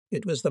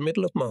It was the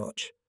middle of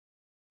March.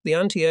 The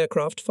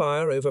anti-aircraft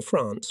fire over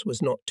France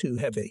was not too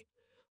heavy,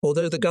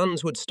 although the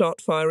guns would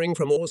start firing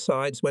from all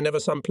sides whenever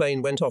some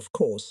plane went off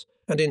course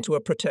and into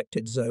a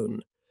protected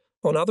zone.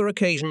 On other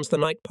occasions the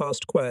night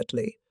passed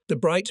quietly. The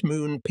bright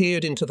moon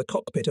peered into the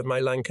cockpit of my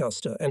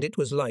Lancaster, and it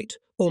was light,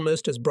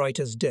 almost as bright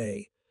as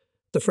day.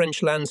 The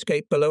French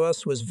landscape below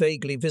us was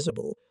vaguely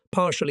visible,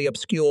 partially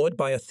obscured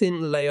by a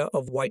thin layer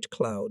of white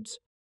clouds.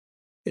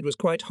 It was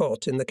quite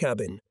hot in the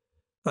cabin.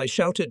 I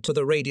shouted to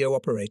the radio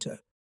operator.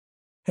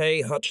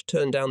 "Hey, Hutch,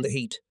 turn down the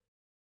heat."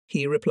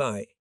 He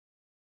replied,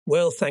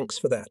 "Well, thanks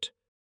for that."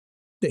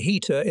 The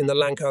heater in the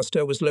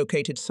Lancaster was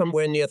located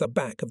somewhere near the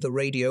back of the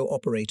radio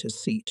operator's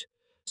seat,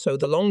 so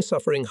the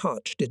long-suffering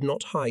Hutch did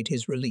not hide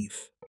his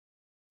relief.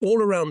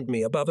 All around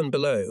me, above and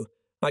below,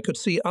 I could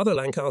see other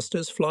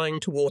Lancasters flying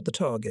toward the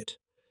target.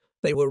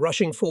 They were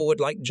rushing forward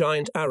like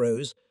giant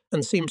arrows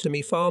and seemed to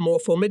me far more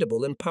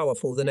formidable and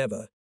powerful than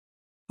ever.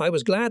 I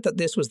was glad that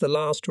this was the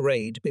last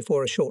raid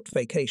before a short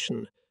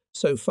vacation.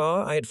 So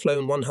far, I had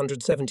flown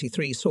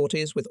 173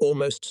 sorties with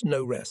almost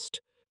no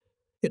rest.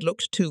 It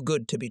looked too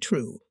good to be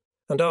true,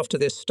 and after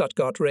this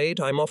Stuttgart raid,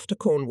 I'm off to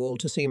Cornwall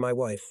to see my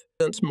wife.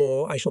 Once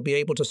more, I shall be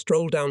able to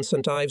stroll down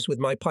St. Ives with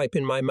my pipe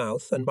in my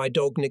mouth and my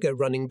dog Nigger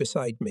running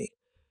beside me.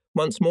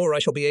 Once more, I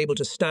shall be able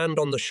to stand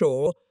on the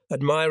shore,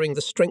 admiring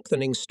the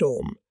strengthening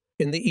storm.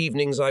 In the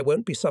evenings, I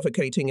won't be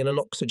suffocating in an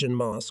oxygen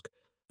mask.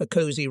 A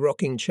cozy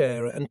rocking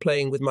chair and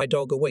playing with my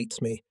dog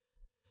awaits me.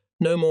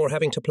 No more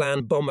having to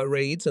plan bomber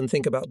raids and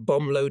think about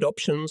bomb load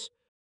options.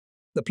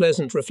 The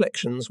pleasant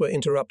reflections were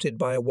interrupted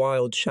by a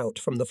wild shout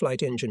from the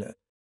flight engineer.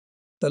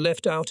 "The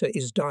left outer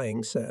is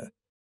dying, sir."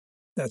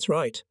 That's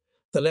right.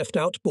 The left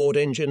outboard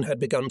engine had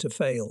begun to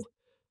fail.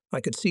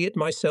 I could see it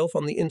myself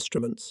on the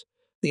instruments.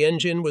 The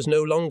engine was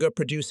no longer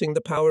producing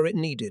the power it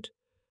needed.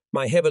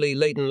 My heavily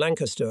laden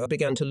Lancaster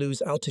began to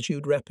lose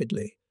altitude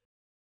rapidly.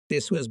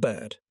 This was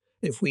bad.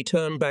 If we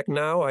turn back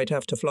now, I'd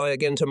have to fly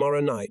again tomorrow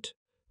night.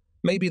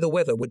 Maybe the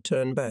weather would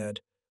turn bad.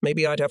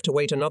 Maybe I'd have to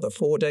wait another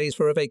 4 days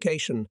for a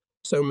vacation.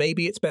 So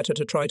maybe it's better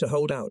to try to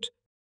hold out.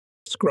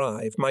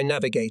 Scrive, my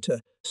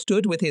navigator,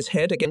 stood with his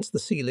head against the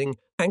ceiling,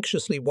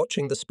 anxiously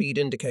watching the speed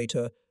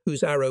indicator,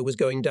 whose arrow was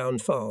going down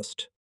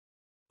fast.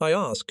 I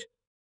asked,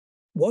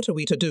 "What are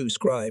we to do,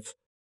 Scrive?"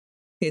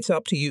 "It's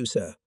up to you,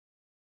 sir."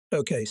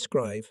 "Okay,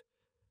 Scrive.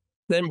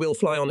 Then we'll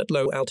fly on at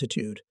low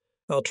altitude.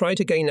 I'll try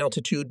to gain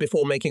altitude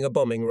before making a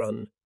bombing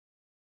run."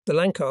 The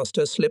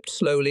Lancaster slipped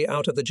slowly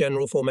out of the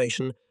general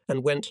formation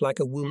and went like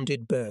a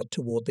wounded bird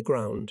toward the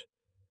ground.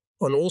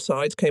 On all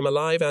sides came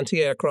alive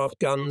anti-aircraft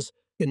guns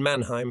in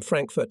Mannheim,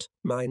 Frankfurt,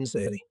 Mainz.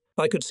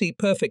 I could see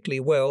perfectly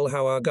well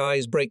how our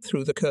guys break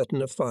through the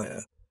curtain of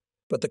fire.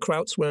 But the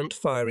Krauts weren't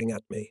firing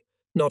at me.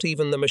 Not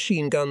even the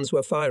machine guns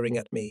were firing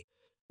at me.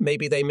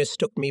 Maybe they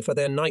mistook me for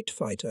their night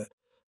fighter.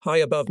 High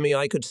above me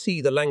I could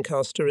see the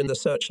Lancaster in the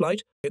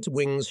searchlight, its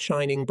wings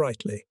shining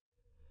brightly.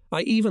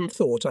 I even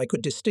thought I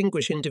could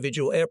distinguish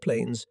individual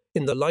airplanes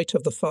in the light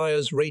of the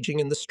fires raging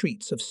in the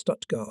streets of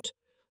Stuttgart.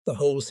 The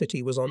whole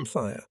city was on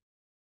fire.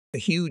 A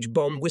huge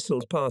bomb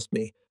whistled past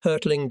me,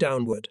 hurtling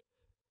downward.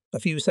 A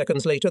few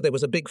seconds later there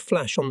was a big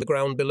flash on the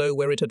ground below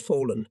where it had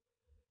fallen.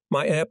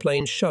 My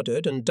airplane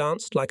shuddered and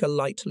danced like a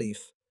light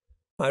leaf.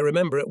 I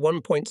remember at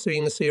one point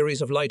seeing a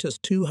series of lighters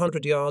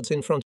 200 yards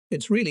in front.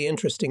 It's really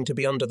interesting to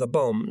be under the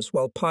bombs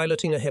while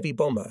piloting a heavy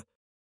bomber.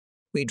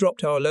 We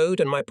dropped our load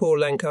and my poor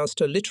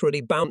Lancaster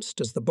literally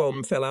bounced as the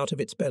bomb fell out of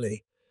its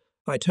belly.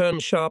 I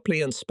turned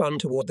sharply and spun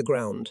toward the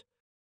ground.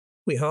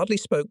 We hardly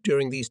spoke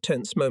during these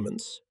tense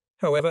moments.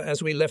 However,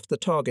 as we left the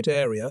target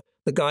area,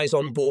 the guys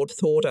on board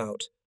thawed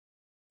out.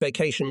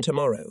 "Vacation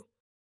tomorrow."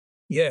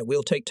 "Yeah,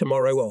 we'll take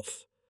tomorrow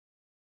off."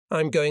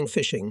 "I'm going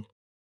fishing."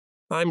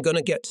 "I'm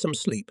gonna get some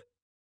sleep."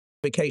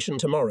 "Vacation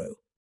tomorrow."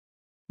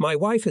 "My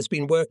wife has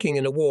been working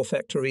in a war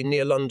factory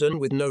near London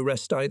with no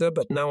rest either,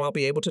 but now I'll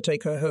be able to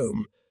take her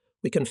home.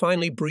 We can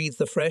finally breathe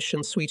the fresh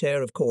and sweet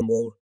air of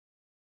Cornwall."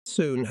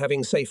 Soon,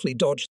 having safely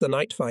dodged the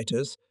night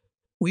fighters,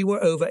 we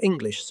were over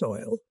English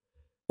soil.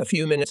 A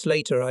few minutes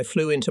later, I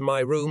flew into my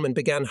room and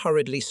began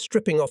hurriedly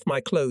stripping off my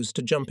clothes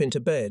to jump into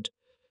bed.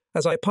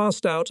 As I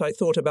passed out, I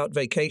thought about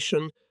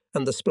vacation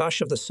and the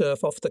splash of the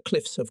surf off the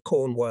cliffs of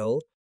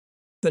Cornwall.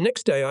 The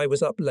next day I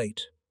was up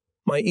late.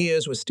 My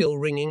ears were still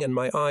ringing and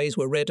my eyes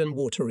were red and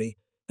watery,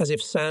 as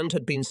if sand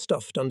had been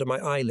stuffed under my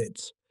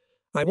eyelids.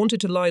 I wanted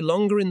to lie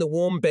longer in the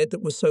warm bed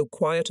that was so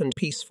quiet and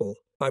peaceful.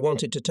 I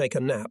wanted to take a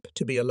nap,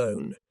 to be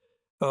alone.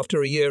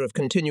 After a year of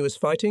continuous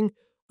fighting,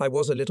 I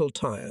was a little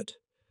tired.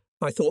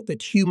 I thought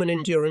that human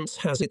endurance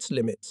has its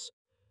limits.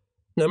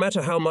 No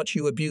matter how much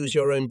you abuse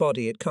your own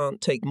body, it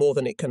can't take more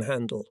than it can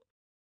handle.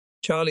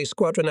 Charlie's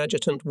squadron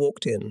adjutant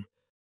walked in.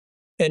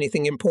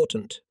 "Anything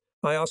important?"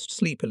 I asked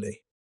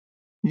sleepily.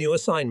 "New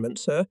assignment,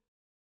 sir?"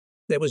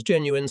 There was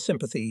genuine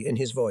sympathy in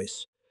his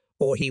voice,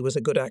 or he was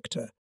a good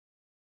actor.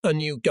 "A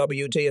new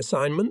WD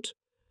assignment?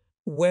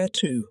 Where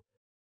to?"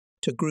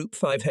 "To Group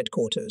 5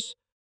 headquarters."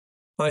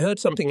 I heard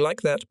something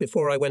like that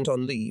before I went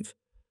on leave.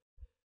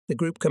 The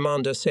group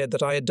commander said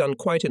that I had done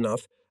quite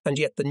enough, and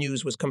yet the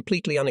news was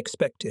completely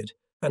unexpected,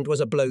 and was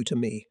a blow to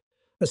me.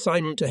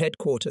 Assignment to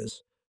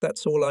headquarters.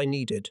 That's all I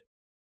needed.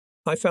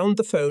 I found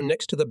the phone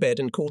next to the bed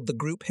and called the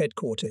group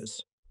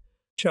headquarters.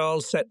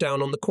 Charles sat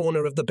down on the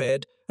corner of the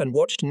bed and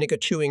watched Nigger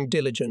chewing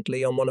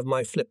diligently on one of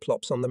my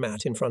flip-flops on the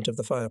mat in front of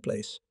the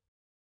fireplace.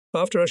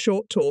 After a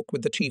short talk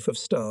with the Chief of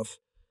Staff,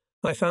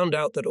 I found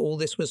out that all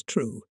this was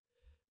true.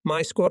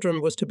 My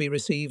squadron was to be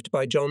received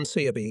by John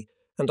Searby,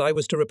 and I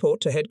was to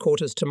report to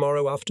headquarters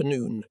tomorrow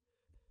afternoon.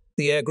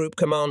 The Air Group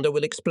Commander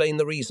will explain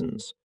the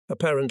reasons.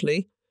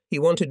 Apparently, he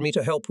wanted me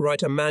to help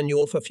write a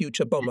manual for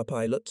future bomber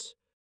pilots.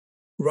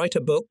 Write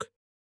a book?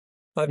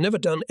 I've never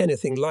done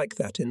anything like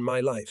that in my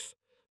life,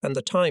 and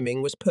the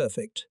timing was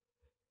perfect.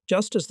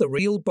 Just as the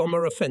real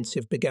bomber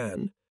offensive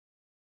began.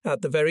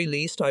 At the very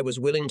least, I was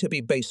willing to be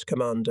base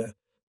commander.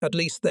 At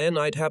least then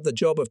I'd have the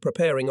job of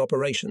preparing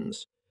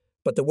operations.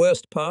 But the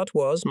worst part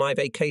was my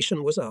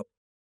vacation was up.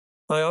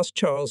 I asked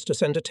Charles to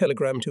send a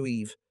telegram to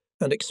Eve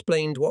and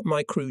explained what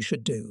my crew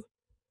should do.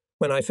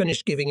 When I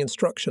finished giving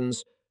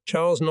instructions,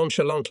 Charles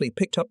nonchalantly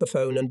picked up the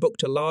phone and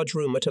booked a large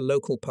room at a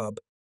local pub.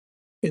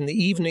 In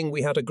the evening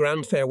we had a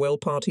grand farewell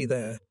party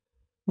there.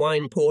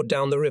 Wine poured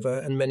down the river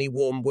and many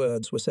warm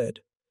words were said.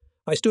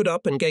 I stood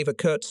up and gave a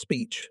curt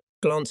speech,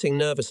 glancing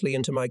nervously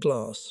into my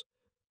glass.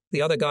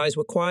 The other guys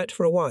were quiet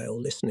for a while,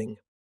 listening.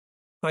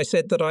 I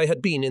said that I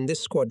had been in this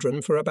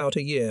squadron for about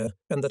a year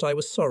and that I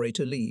was sorry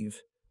to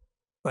leave.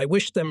 I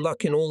wished them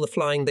luck in all the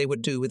flying they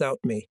would do without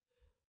me.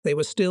 They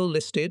were still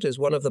listed as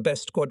one of the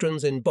best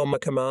squadrons in Bomber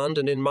Command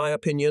and, in my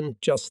opinion,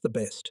 just the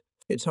best.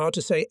 It's hard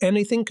to say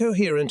anything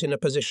coherent in a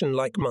position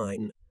like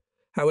mine.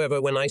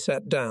 However, when I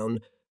sat down,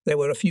 there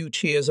were a few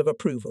cheers of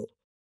approval.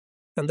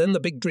 And then the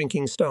big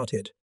drinking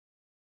started.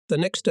 The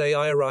next day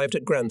I arrived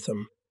at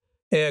Grantham.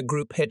 Air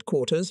Group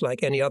headquarters,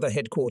 like any other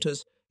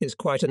headquarters, is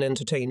quite an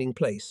entertaining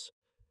place.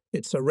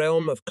 It's a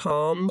realm of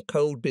calm,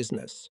 cold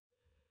business.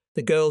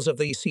 The girls of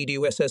the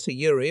CDUSS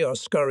Yuri are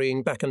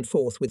scurrying back and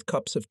forth with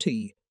cups of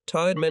tea.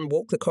 Tired men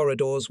walk the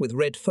corridors with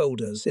red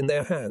folders in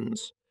their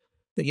hands.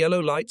 The yellow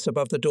lights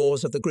above the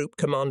doors of the Group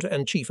Commander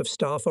and Chief of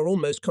Staff are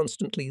almost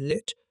constantly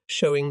lit,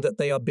 showing that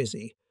they are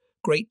busy.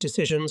 Great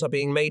decisions are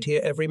being made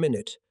here every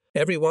minute.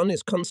 Everyone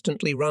is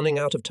constantly running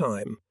out of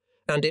time,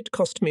 and it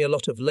cost me a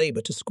lot of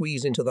labour to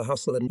squeeze into the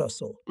hustle and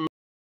bustle.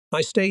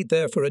 I stayed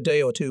there for a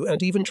day or two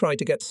and even tried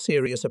to get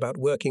serious about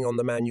working on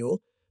the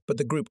manual, but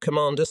the Group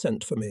Commander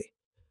sent for me.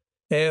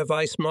 Air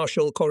Vice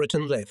Marshal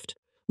Corriton left,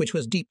 which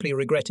was deeply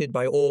regretted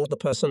by all the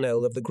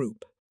personnel of the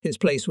group. His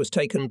place was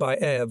taken by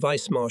Air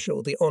Vice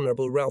Marshal the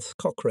Honourable Ralph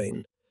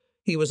Cochrane.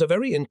 He was a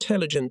very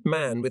intelligent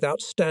man with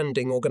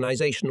outstanding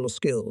organisational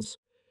skills.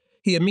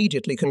 He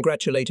immediately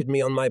congratulated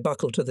me on my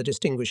buckle to the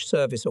Distinguished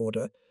Service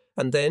Order,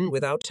 and then,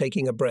 without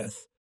taking a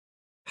breath,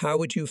 "How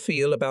would you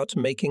feel about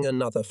making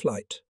another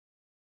flight?"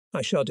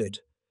 I shuddered.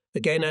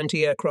 Again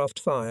anti-aircraft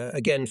fire,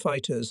 again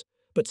fighters,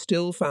 but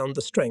still found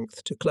the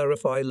strength to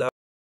clarify loud.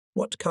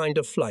 "What kind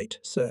of flight,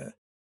 sir?"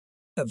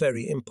 "A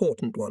very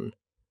important one.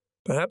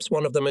 Perhaps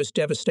one of the most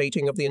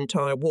devastating of the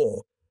entire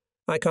war.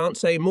 I can't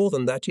say more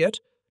than that yet.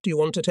 Do you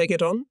want to take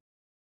it on?"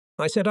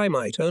 I said I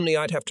might, only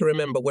I'd have to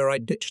remember where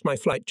I'd ditched my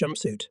flight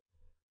jumpsuit.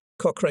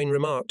 Cochrane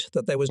remarked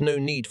that there was no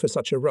need for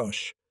such a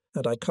rush,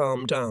 and I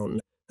calmed down,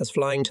 as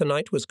flying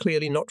tonight was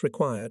clearly not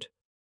required.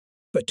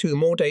 But 2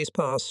 more days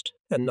passed,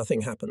 and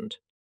nothing happened.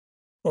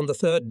 On the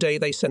 3rd day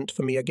they sent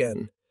for me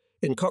again.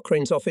 In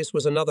Cochrane's office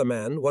was another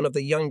man, one of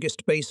the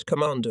youngest base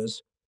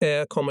commanders,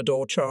 Air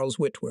Commodore Charles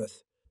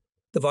Whitworth.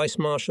 The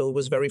Vice-Marshal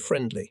was very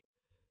friendly.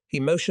 He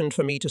motioned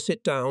for me to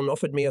sit down,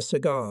 offered me a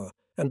cigar,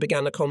 and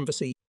began a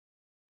conversation.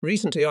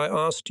 "Recently I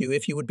asked you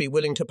if you would be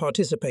willing to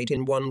participate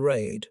in one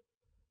raid.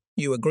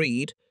 You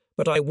agreed,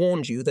 but I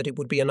warned you that it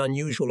would be an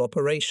unusual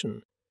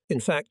operation. In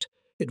fact,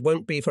 it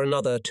won't be for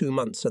another 2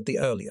 months at the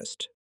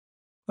earliest."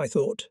 I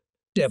thought,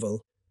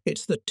 devil,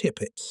 it's the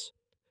Tippets.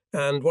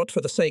 And what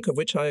for the sake of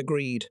which I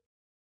agreed.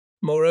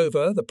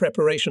 Moreover, the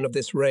preparation of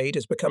this raid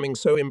is becoming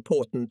so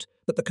important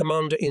that the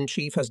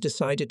Commander-in-Chief has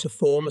decided to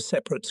form a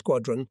separate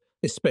squadron,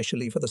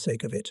 especially for the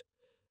sake of it.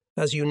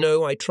 As you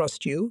know, I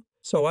trust you,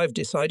 so I've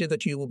decided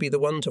that you will be the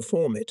one to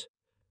form it.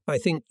 I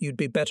think you'd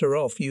be better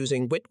off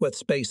using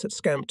Whitworth's base at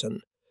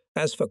Scampton.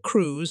 As for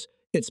crews,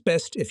 it's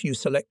best if you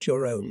select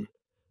your own.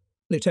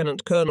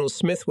 Lieutenant Colonel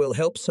Smith will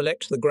help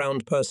select the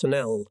ground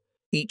personnel.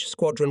 Each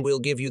squadron will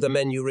give you the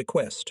men you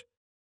request.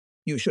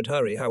 You should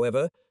hurry,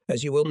 however,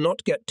 as you will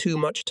not get too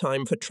much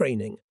time for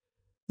training.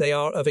 They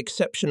are of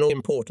exceptional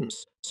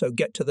importance, so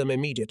get to them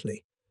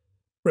immediately.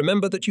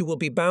 Remember that you will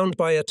be bound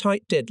by a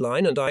tight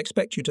deadline, and I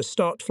expect you to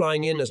start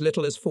flying in as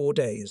little as 4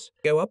 days.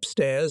 Go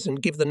upstairs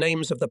and give the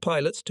names of the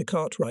pilots to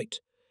Cartwright.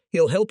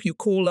 He'll help you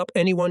call up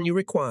anyone you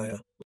require.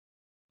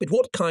 But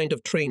what kind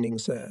of training,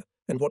 sir,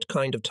 and what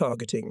kind of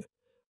targeting?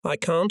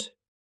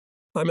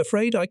 I'm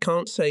afraid I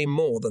can't say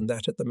more than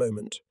that at the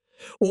moment.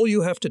 All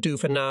you have to do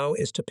for now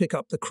is to pick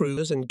up the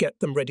crews and get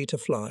them ready to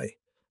fly.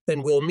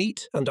 Then we'll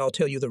meet and I'll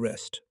tell you the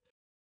rest.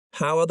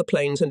 How are the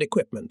planes and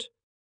equipment?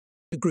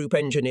 The group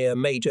engineer,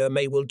 Major,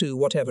 will do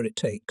whatever it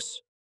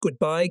takes.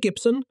 Goodbye,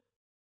 Gibson."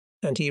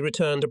 And he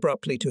returned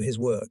abruptly to his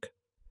work.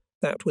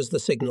 That was the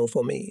signal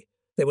for me.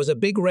 There was a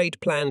big raid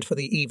planned for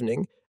the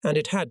evening, and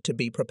it had to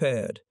be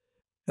prepared.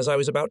 As I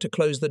was about to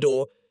close the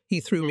door, he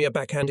threw me a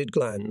backhanded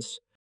glance.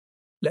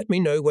 "Let me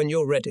know when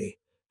you're ready.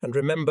 And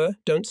remember,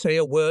 don't say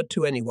a word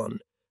to anyone.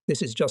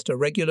 This is just a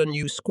regular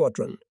new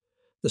squadron.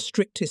 The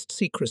strictest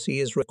secrecy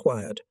is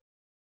required."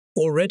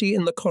 Already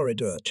in the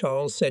corridor,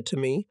 Charles said to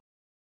me,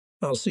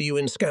 "I'll see you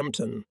in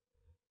Scampton.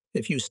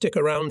 If you stick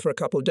around for a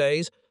couple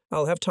days,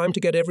 I'll have time to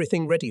get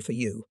everything ready for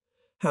you.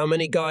 How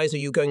many guys are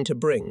you going to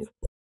bring?"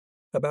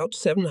 "About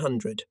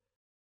 700.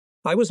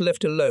 I was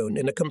left alone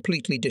in a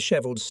completely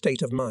dishevelled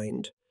state of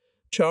mind.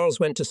 Charles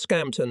went to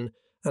Scampton,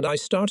 and I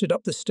started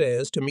up the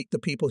stairs to meet the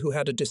people who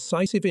had a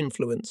decisive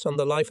influence on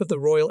the life of the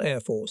Royal Air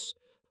Force,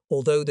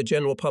 although the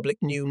general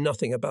public knew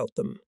nothing about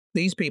them.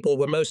 These people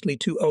were mostly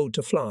too old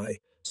to fly,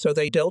 so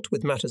they dealt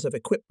with matters of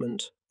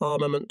equipment,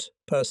 armament,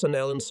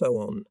 personnel, and so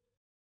on.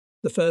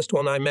 The first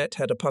one I met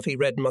had a puffy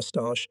red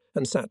moustache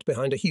and sat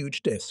behind a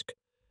huge desk.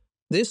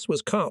 This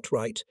was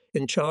Cartwright,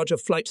 in charge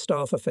of flight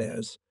staff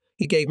affairs.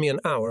 He gave me an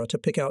hour to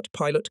pick out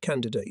pilot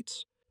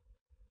candidates.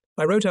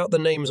 I wrote out the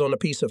names on a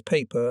piece of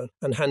paper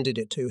and handed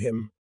it to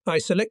him. I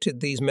selected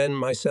these men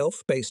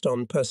myself based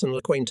on personal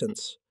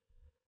acquaintance.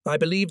 I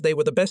believed they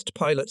were the best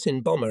pilots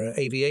in bomber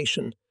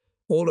aviation.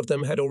 All of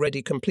them had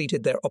already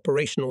completed their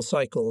operational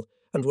cycle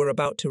and were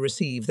about to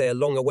receive their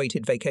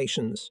long-awaited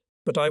vacations.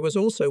 But I was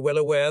also well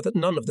aware that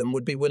none of them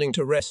would be willing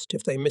to rest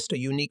if they missed a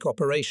unique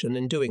operation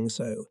in doing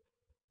so.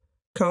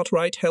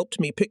 Cartwright helped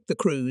me pick the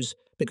crews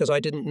because I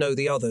didn't know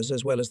the others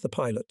as well as the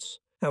pilots.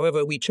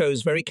 However, we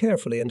chose very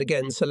carefully and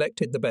again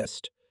selected the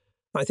best.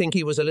 I think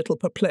he was a little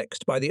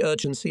perplexed by the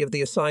urgency of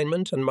the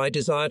assignment and my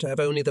desire to have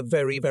only the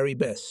very, very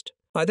best.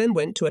 I then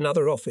went to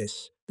another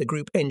office, the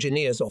Group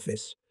Engineer's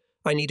office.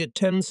 I needed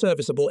 10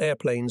 serviceable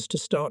airplanes to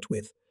start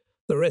with.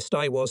 The rest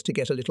I was to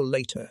get a little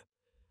later.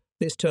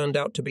 This turned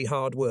out to be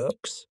hard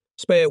works.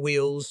 Spare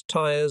wheels,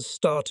 tyres,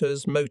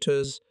 starters,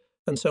 motors,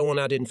 and so on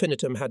ad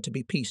infinitum had to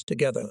be pieced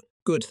together.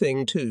 Good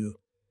thing, too,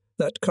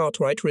 that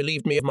Cartwright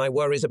relieved me of my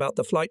worries about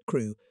the flight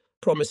crew,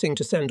 promising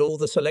to send all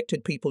the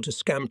selected people to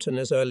Scampton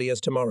as early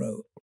as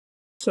tomorrow.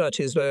 Such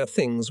is where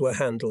things were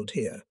handled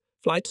here.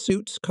 Flight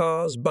suits,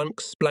 cars,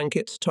 bunks,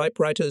 blankets,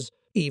 typewriters,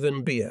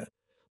 even beer.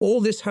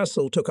 All this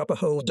hassle took up a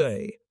whole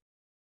day.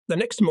 The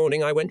next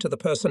morning I went to the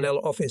personnel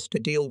office to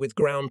deal with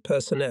ground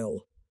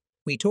personnel.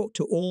 We talked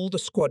to all the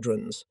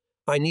squadrons.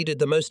 I needed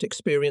the most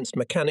experienced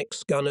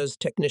mechanics, gunners,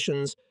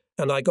 technicians,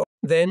 and I got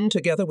then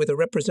together with a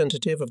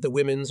representative of the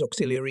Women's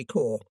Auxiliary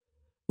Corps.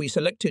 We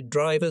selected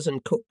drivers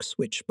and cooks,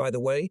 which, by the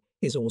way,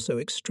 is also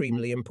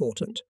extremely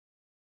important.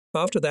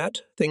 After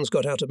that, things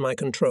got out of my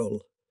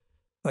control.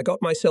 I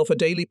got myself a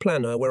daily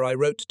planner where I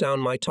wrote down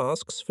my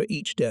tasks for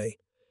each day,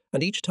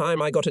 and each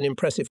time I got an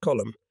impressive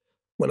column.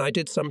 When I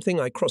did something,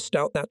 I crossed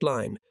out that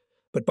line,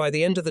 but by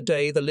the end of the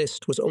day, the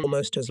list was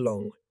almost as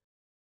long.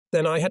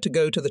 Then I had to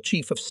go to the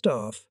Chief of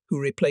Staff, who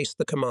replaced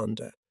the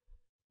commander.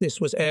 This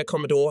was Air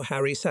Commodore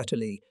Harry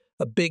Satterley,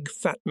 a big,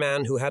 fat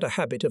man who had a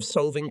habit of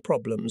solving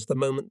problems the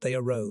moment they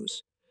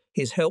arose.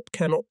 His help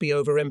cannot be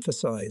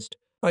overemphasized.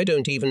 I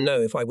don't even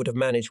know if I would have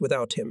managed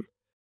without him.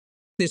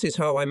 This is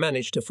how I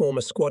managed to form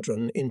a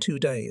squadron in 2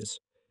 days.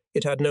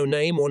 It had no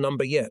name or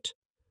number yet.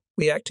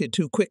 We acted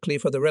too quickly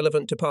for the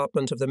relevant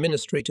department of the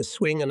ministry to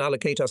swing and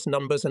allocate us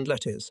numbers and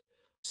letters,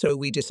 so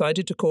we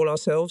decided to call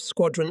ourselves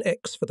Squadron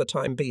X for the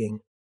time being.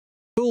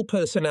 Full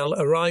personnel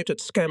arrived at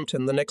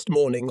Scampton the next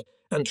morning,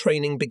 and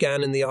training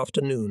began in the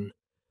afternoon.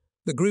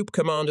 The group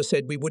commander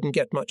said we wouldn't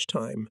get much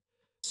time,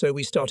 so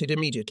we started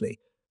immediately,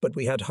 but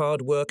we had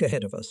hard work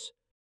ahead of us.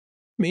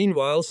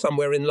 Meanwhile,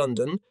 somewhere in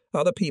London,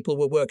 other people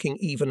were working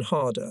even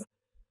harder.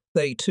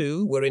 They,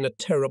 too, were in a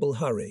terrible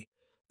hurry.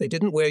 They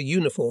didn't wear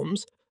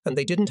uniforms, and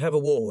they didn't have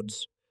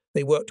awards.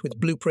 They worked with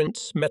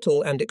blueprints,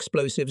 metal and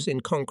explosives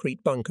in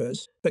concrete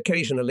bunkers.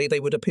 Occasionally they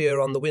would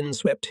appear on the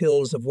windswept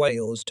hills of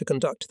Wales to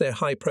conduct their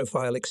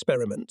high-profile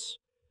experiments.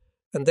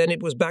 And then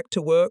it was back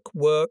to work,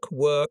 work,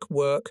 work,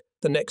 work.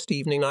 The next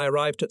evening I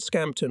arrived at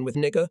Scampton with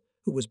Nigger,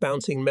 who was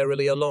bouncing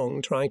merrily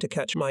along trying to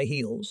catch my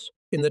heels.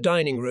 In the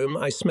dining room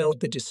I smelled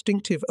the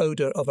distinctive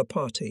odour of a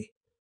party.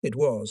 It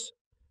was.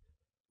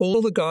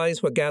 All the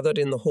guys were gathered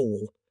in the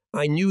hall.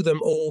 I knew them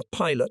all,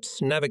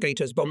 pilots,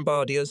 navigators,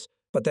 bombardiers,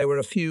 but there were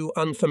a few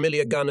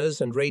unfamiliar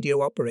gunners and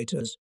radio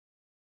operators.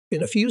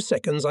 In a few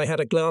seconds I had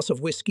a glass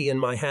of whiskey in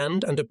my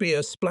hand and a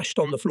beer splashed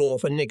on the floor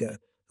for Nigger,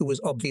 who was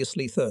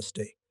obviously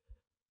thirsty.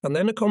 And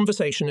then a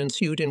conversation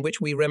ensued in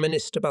which we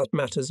reminisced about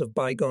matters of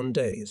bygone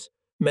days.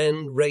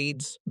 Men,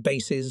 raids,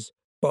 bases,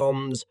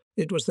 bombs.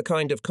 It was the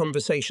kind of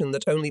conversation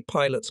that only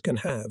pilots can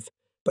have,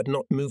 but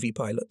not movie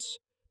pilots.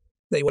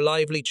 They were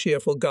lively,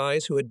 cheerful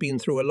guys who had been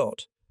through a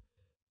lot.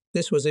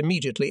 This was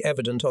immediately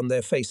evident on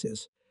their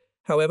faces.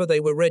 However,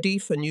 they were ready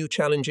for new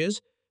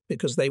challenges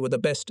because they were the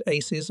best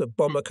aces of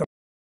bomber.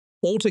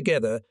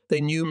 Altogether,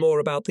 they knew more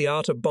about the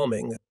art of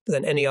bombing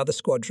than any other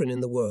squadron in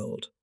the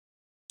world.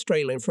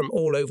 Australian from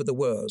all over the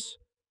world.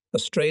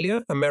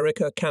 Australia,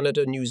 America,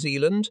 Canada, New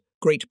Zealand,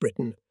 Great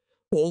Britain.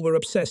 All were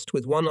obsessed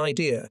with one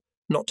idea,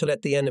 not to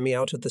let the enemy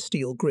out of the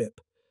steel grip.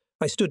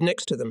 I stood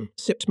next to them,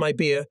 sipped my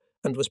beer,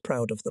 and was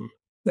proud of them.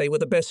 They were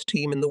the best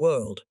team in the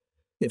world.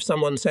 If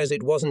someone says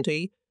it wasn't,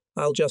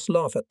 I'll just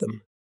laugh at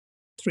them.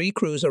 3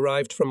 crews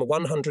arrived from a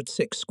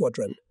 106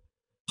 Squadron.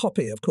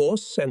 Hoppy, of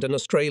course, and an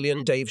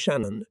Australian, Dave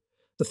Shannon.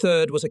 The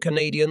third was a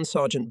Canadian,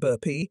 Sergeant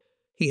Burpee.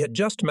 He had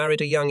just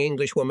married a young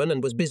English woman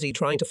and was busy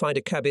trying to find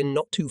a cabin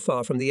not too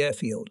far from the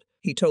airfield.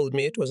 He told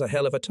me it was a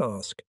hell of a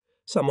task.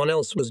 Someone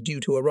else was due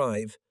to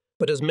arrive,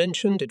 but as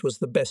mentioned, it was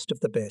the best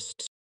of the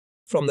best.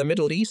 From the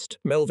Middle East,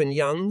 Melvin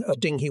Young, a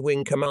dinghy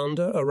wing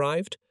commander,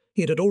 arrived.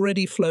 He had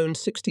already flown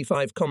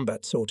 65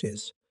 combat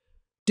sorties.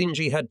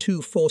 Dingy had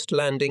 2 forced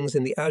landings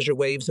in the azure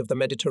waves of the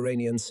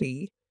Mediterranean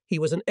Sea. He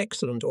was an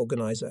excellent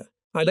organizer.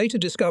 I later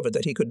discovered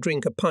that he could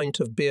drink a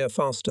pint of beer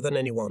faster than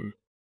anyone.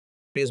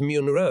 Piers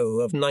Munro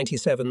of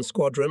 97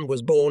 Squadron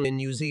was born in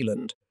New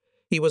Zealand.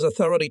 He was a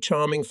thoroughly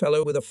charming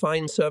fellow with a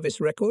fine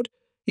service record.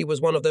 He was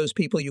one of those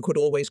people you could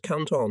always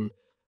count on,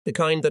 the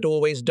kind that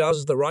always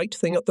does the right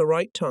thing at the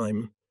right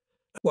time,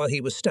 while he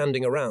was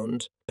standing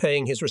around,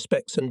 paying his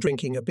respects and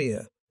drinking a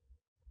beer.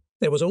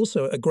 There was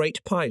also a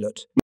great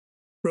pilot.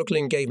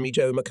 Brooklyn gave me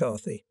Joe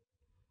McCarthy.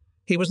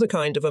 He was the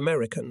kind of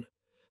American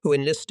who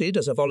enlisted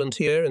as a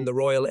volunteer in the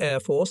Royal Air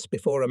Force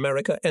before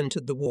America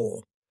entered the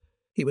war.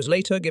 He was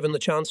later given the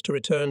chance to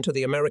return to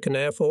the American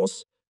Air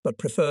Force, but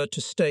preferred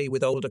to stay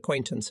with old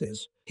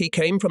acquaintances. He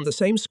came from the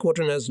same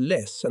squadron as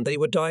Les, and they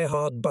were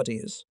die-hard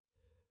buddies.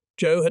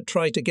 Joe had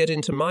tried to get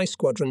into my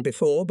squadron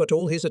before, but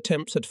all his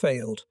attempts had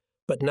failed.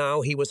 But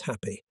now he was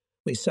happy.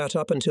 We sat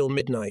up until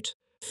midnight,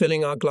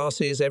 filling our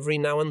glasses every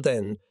now and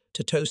then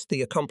to toast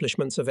the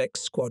accomplishments of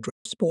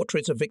ex-squadrons.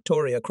 Portraits of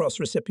Victoria Cross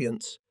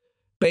recipients.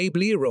 Babe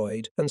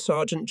Leroyd and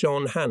Sergeant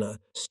John Hanna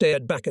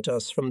stared back at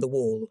us from the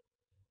wall.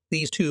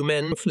 These 2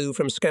 men flew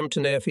from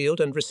Scampton Airfield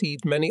and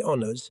received many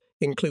honours,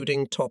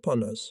 including top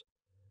honours.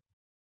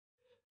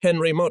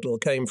 Henry Model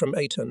came from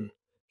Ayton.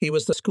 He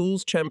was the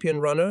school's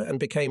champion runner and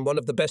became one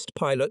of the best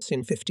pilots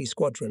in 50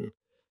 Squadron.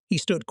 He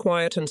stood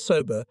quiet and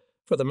sober,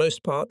 for the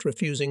most part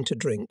refusing to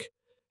drink.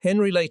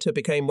 Henry later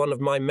became one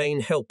of my main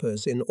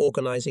helpers in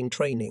organising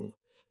training.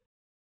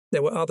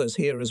 There were others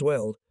here as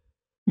well.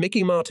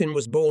 Mickey Martin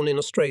was born in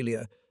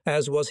Australia,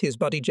 as was his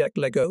buddy Jack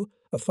Lego,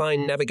 a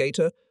fine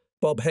navigator.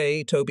 Bob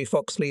Hay, Toby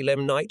Foxley,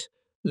 Lem Knight,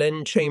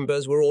 Len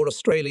Chambers were all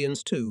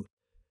Australians too.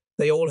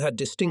 They all had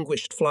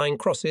distinguished flying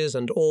crosses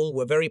and all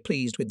were very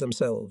pleased with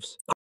themselves.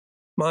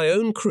 My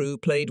own crew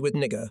played with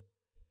Nigger.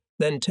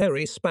 Then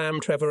Terry,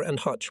 Spam, Trevor and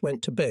Hutch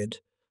went to bed,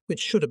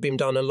 which should have been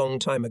done a long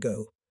time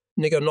ago.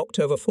 Nigger knocked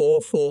over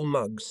 4 full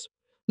mugs.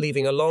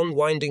 Leaving a long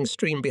winding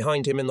stream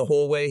behind him in the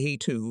hallway, he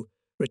too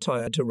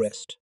retired to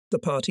rest. The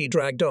party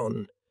dragged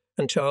on,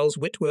 and Charles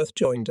Whitworth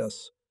joined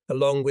us,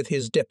 along with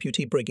his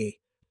deputy Briggy.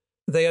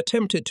 They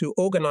attempted to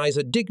organise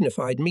a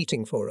dignified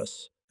meeting for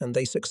us, and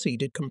they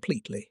succeeded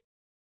completely.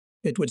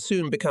 It would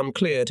soon become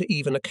clear to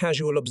even a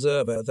casual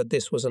observer that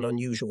this was an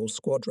unusual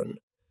squadron.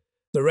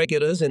 The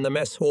regulars in the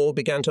mess hall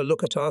began to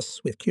look at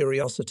us with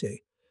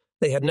curiosity.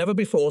 They had never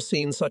before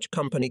seen such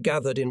company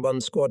gathered in one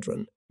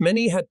squadron.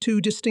 Many had 2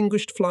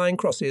 distinguished flying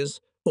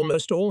crosses,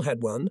 almost all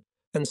had one,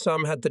 and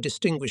some had the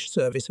Distinguished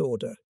Service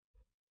Order.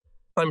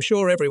 I'm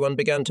sure everyone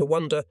began to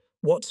wonder,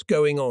 what's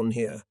going on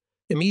here?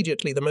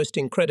 Immediately the most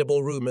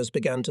incredible rumours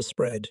began to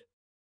spread.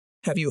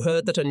 Have you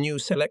heard that a new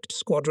select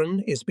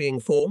squadron is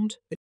being formed?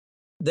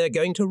 They're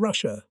going to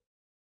Russia.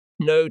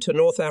 No, to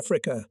North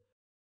Africa.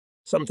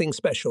 Something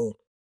special.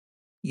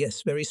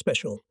 Yes, very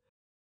special.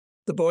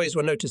 The boys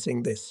were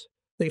noticing this.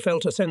 They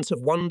felt a sense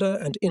of wonder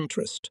and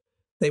interest.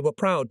 They were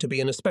proud to be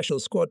in a special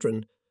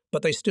squadron,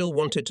 but they still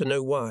wanted to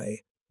know why.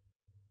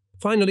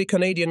 Finally,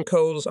 Canadian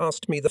Coles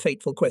asked me the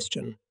fateful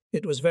question.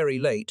 It was very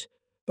late,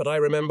 but I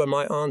remember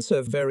my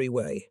answer very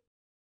well.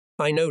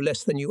 I know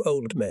less than you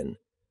old men.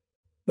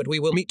 But we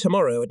will meet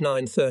tomorrow at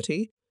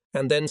 9:30,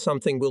 and then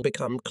something will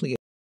become clear.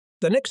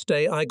 The next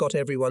day I got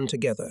everyone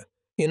together.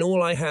 In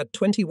all I had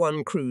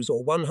 21 crews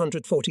or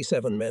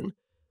 147 men.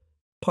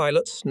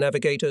 Pilots,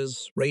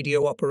 navigators,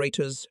 radio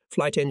operators,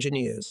 flight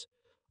engineers.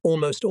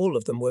 Almost all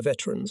of them were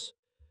veterans.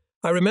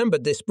 I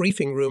remembered this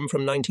briefing room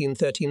from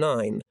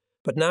 1939,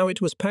 but now it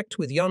was packed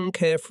with young,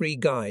 carefree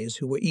guys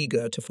who were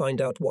eager to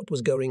find out what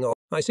was going on.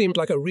 I seemed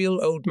like a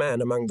real old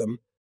man among them.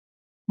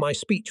 My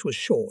speech was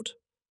short.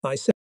 I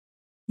said,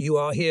 "You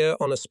are here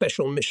on a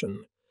special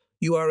mission.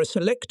 You are a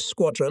select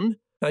squadron,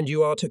 and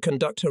you are to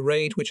conduct a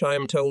raid which I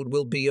am told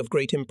will be of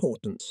great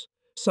importance.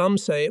 Some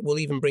say it will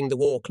even bring the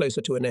war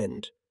closer to an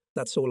end.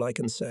 That's all I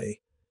can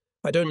say.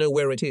 I don't know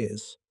where it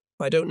is.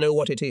 I don't know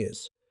what it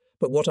is.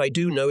 But what I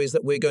do know is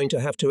that we're going to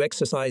have to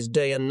exercise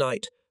day and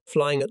night,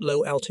 flying at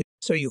low altitude,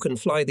 so you can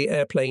fly the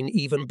airplane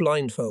even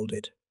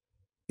blindfolded.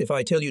 If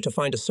I tell you to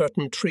find a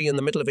certain tree in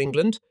the middle of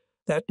England,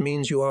 that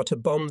means you are to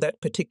bomb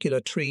that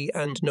particular tree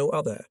and no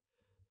other.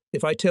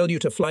 If I tell you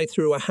to fly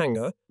through a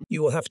hangar,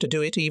 you will have to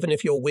do it even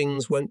if your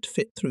wings won't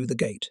fit through the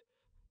gate.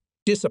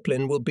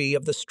 Discipline will be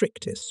of the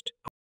strictest.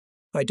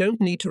 I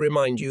don't need to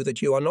remind you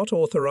that you are not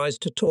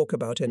authorized to talk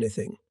about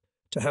anything.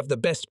 To have the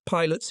best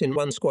pilots in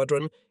one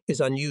squadron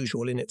is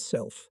unusual in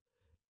itself.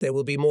 There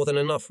will be more than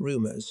enough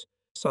rumors.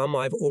 Some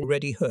I've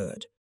already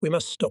heard. We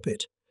must stop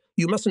it.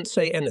 You mustn't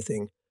say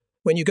anything.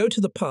 When you go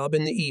to the pub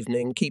in the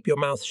evening, keep your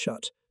mouth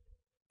shut.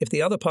 If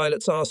the other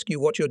pilots ask you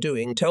what you're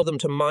doing, tell them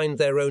to mind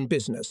their own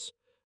business.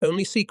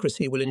 Only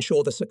secrecy will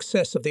ensure the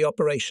success of the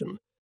operation.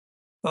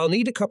 I'll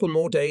need a couple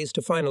more days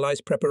to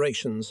finalize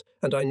preparations,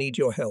 and I need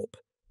your help.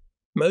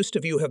 Most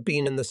of you have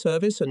been in the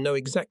service and know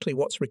exactly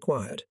what's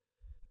required.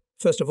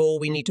 First of all,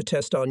 we need to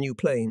test our new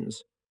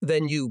planes.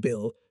 Then you,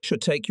 Bill,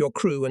 should take your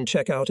crew and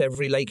check out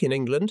every lake in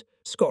England,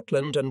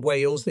 Scotland, and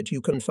Wales that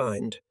you can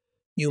find.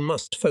 You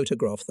must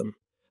photograph them.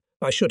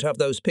 I should have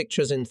those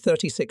pictures in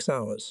 36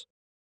 hours.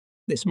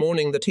 This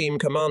morning, the team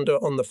commander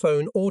on the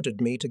phone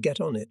ordered me to get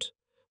on it.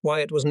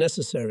 Why it was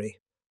necessary,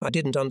 I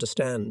didn't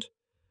understand.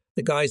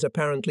 The guys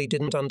apparently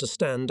didn't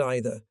understand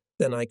either.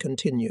 Then I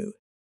continue.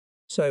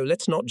 So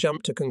let's not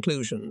jump to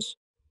conclusions.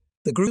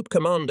 The group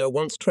commander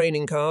wants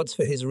training cards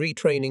for his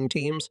retraining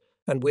teams,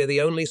 and we're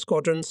the only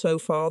squadron so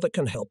far that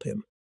can help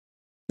him.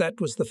 That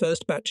was the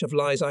first batch of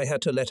lies I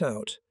had to let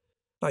out.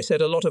 I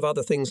said a lot of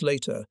other things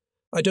later.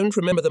 I don't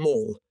remember them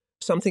all.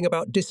 Something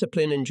about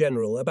discipline in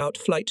general, about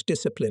flight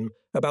discipline,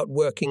 about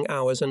working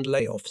hours and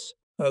layoffs.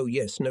 Oh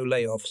yes, no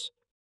layoffs.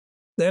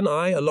 Then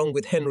I, along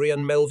with Henry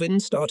and Melvin,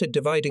 started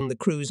dividing the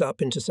crews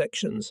up into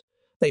sections.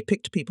 They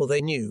picked people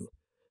they knew.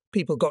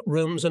 People got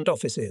rooms and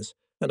offices,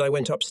 and I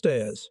went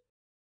upstairs.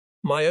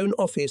 My own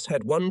office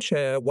had one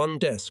chair, one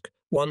desk,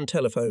 one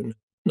telephone,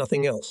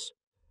 nothing else.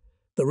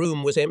 The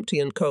room was empty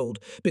and cold,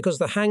 because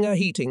the hangar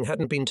heating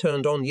hadn't been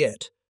turned on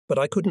yet, but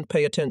I couldn't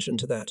pay attention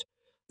to that.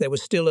 There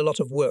was still a lot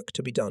of work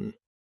to be done.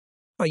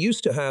 I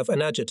used to have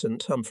an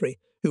adjutant, Humphrey,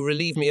 who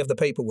relieved me of the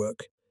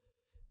paperwork.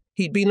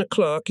 He'd been a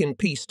clerk in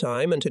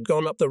peacetime and had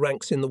gone up the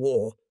ranks in the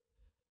war.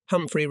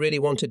 Humphrey really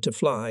wanted to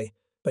fly,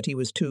 but he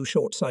was too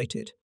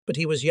short-sighted. But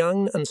he was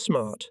young and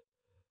smart.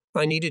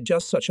 I needed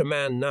just such a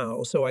man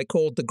now, so I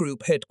called the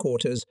group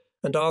headquarters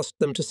and asked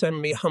them to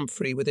send me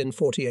Humphrey within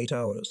 48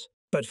 hours.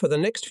 But for the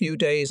next few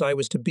days I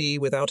was to be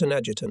without an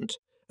adjutant,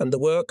 and the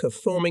work of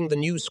forming the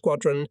new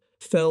squadron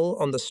fell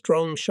on the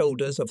strong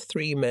shoulders of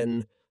 3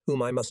 men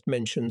whom I must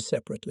mention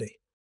separately.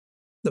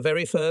 The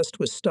very first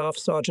was Staff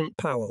Sergeant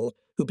Powell,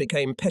 who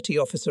became petty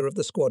officer of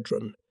the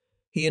squadron.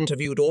 He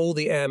interviewed all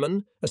the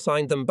airmen,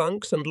 assigned them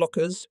bunks and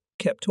lockers,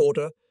 kept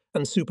order,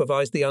 and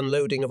supervised the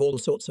unloading of all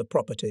sorts of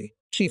property.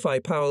 Chief I.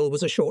 Powell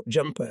was a short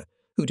jumper,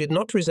 who did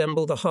not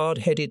resemble the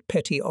hard-headed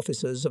petty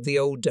officers of the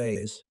old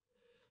days.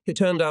 He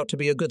turned out to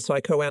be a good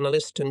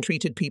psychoanalyst and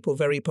treated people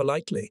very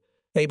politely,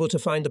 able to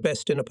find the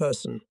best in a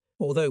person,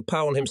 although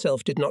Powell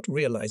himself did not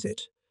realize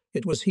it.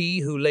 It was he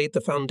who laid the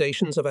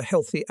foundations of a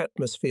healthy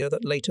atmosphere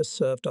that later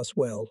served us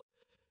well.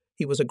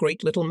 He was a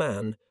great little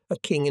man, a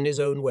king in his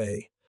own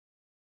way.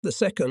 The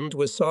second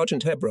was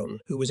Sergeant Hebron,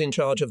 who was in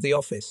charge of the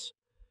office.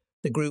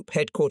 The group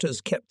headquarters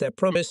kept their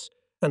promise,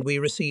 and we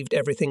received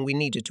everything we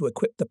needed to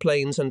equip the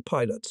planes and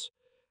pilots.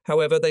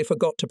 However, they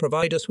forgot to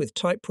provide us with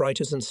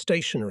typewriters and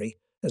stationery,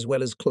 as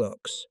well as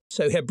clerks.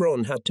 So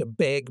Hebron had to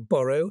beg,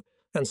 borrow,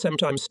 and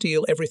sometimes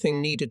steal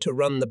everything needed to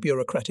run the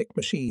bureaucratic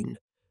machine.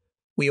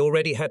 We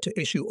already had to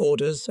issue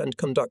orders and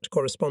conduct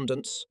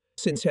correspondence.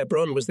 Since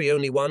Hebron was the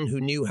only one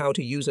who knew how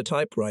to use a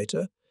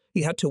typewriter,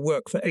 he had to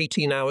work for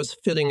 18 hours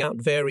filling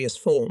out various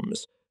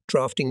forms,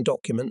 drafting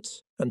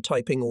documents, and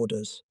typing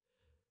orders.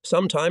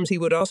 Sometimes he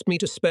would ask me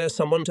to spare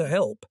someone to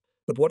help,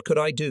 but what could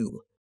I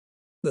do?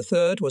 The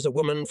third was a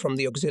woman from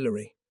the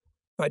auxiliary.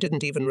 I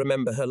didn't even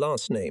remember her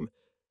last name,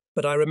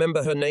 but I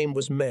remember her name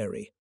was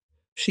Mary.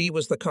 She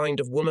was the kind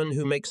of woman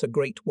who makes a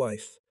great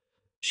wife.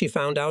 She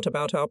found out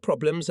about our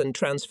problems and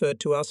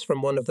transferred to us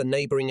from one of the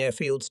neighbouring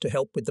airfields to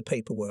help with the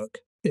paperwork.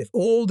 If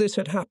all this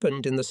had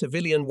happened in the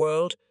civilian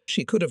world,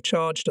 she could have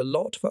charged a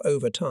lot for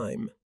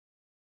overtime.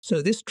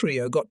 So this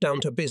trio got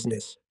down to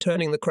business,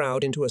 turning the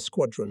crowd into a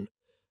squadron,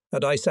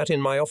 and I sat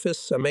in my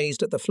office,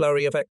 amazed at the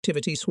flurry of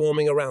activity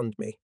swarming around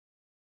me.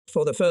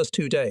 For the first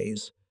 2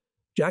 days,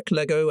 Jack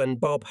Lego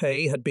and Bob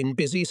Hay had been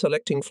busy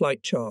selecting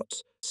flight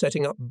charts,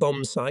 setting up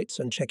bomb sites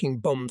and checking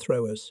bomb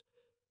throwers.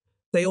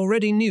 They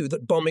already knew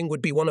that bombing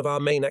would be one of our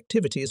main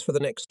activities for the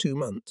next 2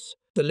 months.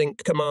 The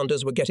link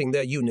commanders were getting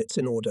their units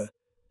in order.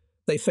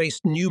 They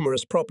faced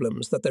numerous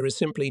problems that there is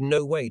simply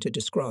no way to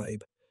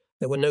describe.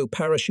 There were no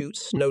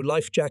parachutes, no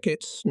life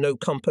jackets, no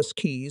compass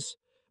keys,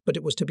 but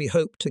it was to be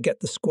hoped to get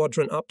the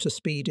squadron up to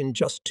speed in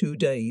just 2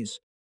 days.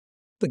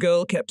 The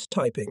girl kept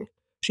typing.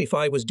 Chief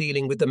I was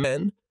dealing with the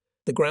men.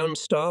 The ground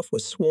staff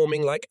was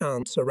swarming like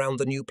ants around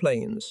the new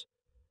planes.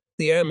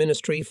 The Air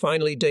Ministry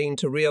finally deigned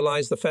to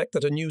realize the fact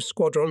that a new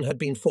squadron had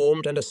been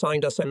formed and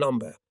assigned us a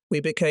number.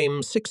 We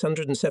became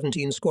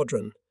 617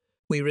 Squadron.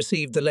 We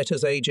received the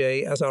letters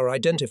AJ as our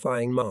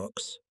identifying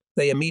marks.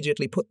 They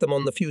immediately put them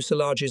on the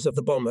fuselages of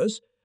the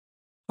bombers.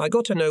 I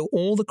got to know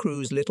all the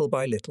crews little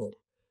by little.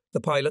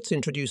 The pilots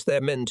introduced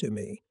their men to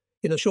me.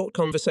 In a short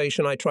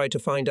conversation, I tried to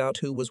find out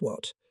who was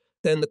what.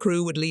 Then the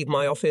crew would leave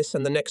my office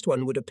and the next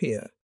one would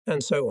appear,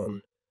 and so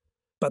on.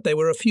 But there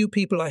were a few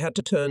people I had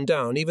to turn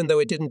down, even though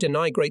it didn't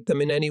denigrate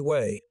them in any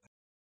way.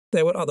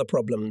 There were other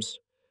problems.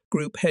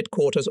 Group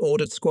headquarters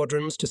ordered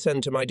squadrons to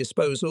send to my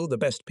disposal the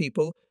best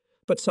people,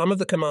 but some of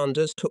the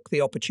commanders took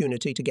the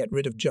opportunity to get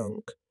rid of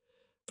junk.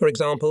 For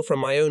example, from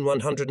my own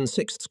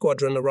 106th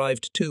Squadron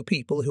arrived 2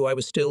 people who I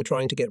was still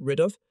trying to get rid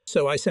of,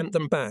 so I sent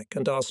them back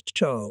and asked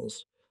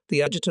Charles,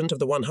 the adjutant of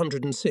the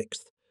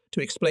 106th,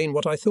 to explain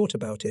what I thought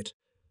about it.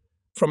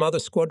 From other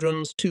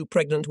squadrons, 2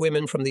 pregnant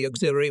women from the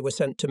auxiliary were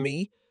sent to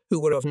me, who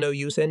were of no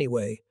use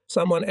anyway.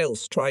 Someone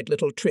else tried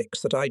little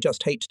tricks that I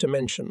just hate to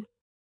mention.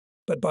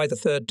 But by the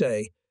 3rd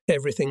day,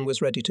 everything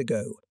was ready to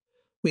go.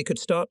 We could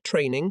start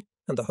training,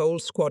 and the whole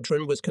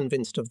squadron was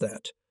convinced of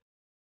that.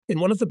 In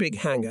one of the big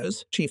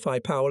hangars, Chief I.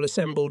 Powell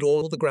assembled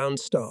all the ground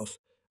staff,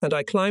 and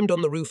I climbed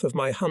on the roof of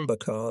my Humber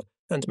car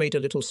and made a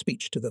little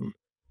speech to them.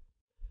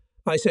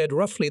 I said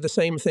roughly the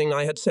same thing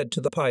I had said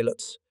to the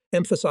pilots,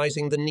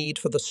 emphasizing the need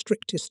for the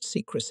strictest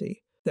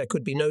secrecy. There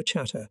could be no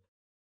chatter.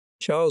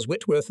 Charles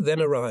Whitworth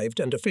then arrived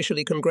and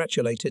officially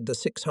congratulated the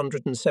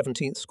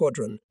 617th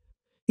Squadron.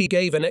 He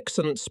gave an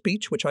excellent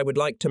speech which I would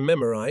like to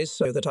memorize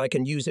so that I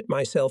can use it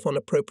myself on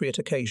appropriate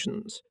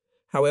occasions.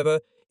 However,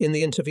 in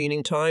the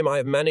intervening time I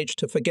have managed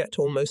to forget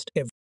almost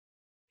everything.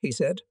 He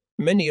said,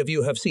 "Many of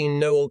you have seen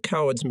Noel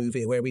Coward's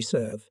movie Where We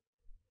Serve.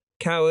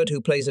 Coward, who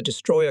plays a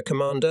destroyer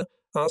commander,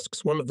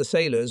 asks one of the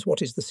sailors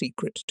what is the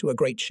secret to a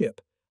great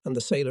ship, and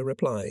the sailor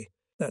reply,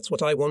 'That's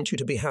what I want you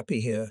to be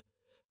happy here.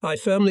 I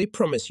firmly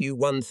promise you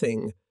one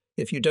thing.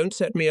 If you don't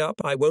set me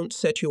up, I won't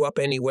set you up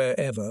anywhere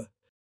ever.'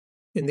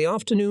 In the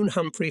afternoon,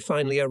 Humphrey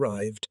finally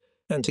arrived,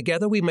 and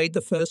together we made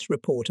the first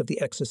report of the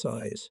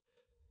exercise.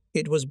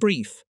 It was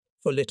brief,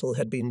 for little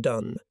had been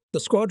done.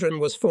 The squadron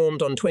was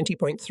formed on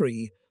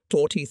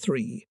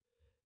 20.3.43.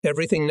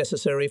 Everything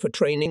necessary for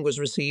training was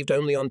received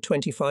only on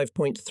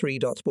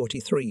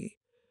 25.3.43.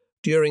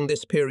 During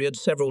this period,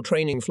 several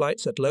training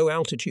flights at low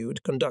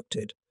altitude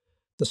conducted.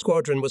 The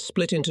squadron was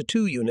split into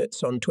 2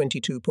 units on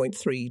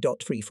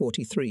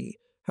 22.3.343.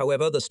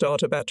 However, the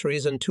starter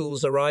batteries and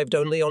tools arrived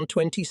only on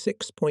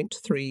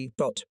 26.3.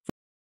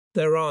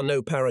 There are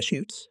no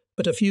parachutes,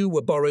 but a few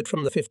were borrowed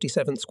from the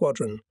 57th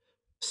Squadron.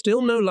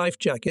 Still no life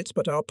jackets,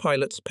 but our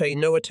pilots pay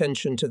no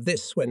attention to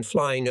this when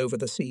flying over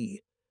the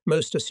sea.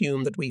 Most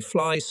assume that we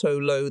fly so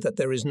low that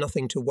there is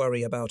nothing to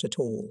worry about at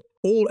all.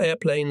 All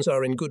airplanes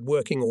are in good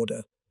working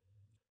order.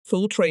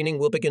 Full training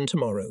will begin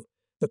tomorrow.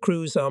 The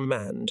crews are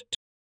manned.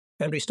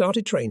 And we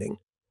started training.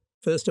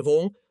 First of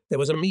all, there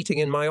was a meeting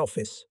in my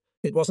office.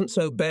 It wasn't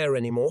so bare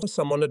anymore.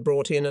 Someone had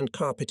brought in and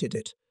carpeted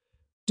it.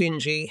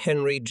 Dingy,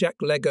 Henry,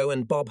 Jack Lego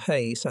and Bob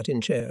Hay sat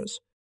in chairs.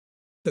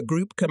 The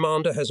group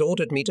commander has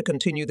ordered me to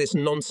continue this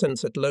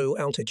nonsense at low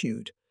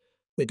altitude.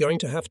 We're going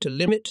to have to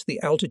limit the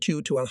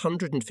altitude to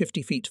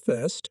 150 feet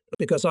first,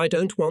 because I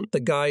don't want the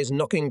guys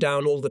knocking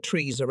down all the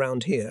trees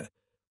around here.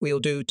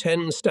 We'll do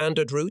 10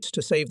 standard routes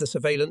to save the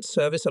surveillance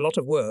service a lot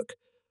of work.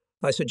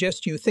 I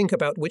suggest you think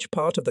about which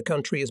part of the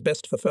country is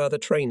best for further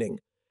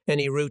training.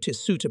 Any route is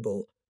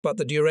suitable, but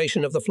the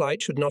duration of the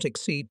flight should not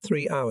exceed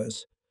 3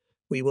 hours.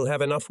 We will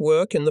have enough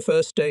work in the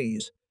first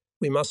days.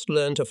 We must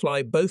learn to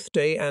fly both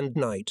day and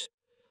night.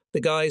 The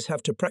guys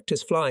have to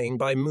practice flying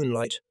by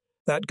moonlight.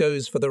 That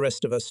goes for the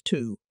rest of us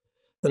too.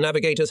 The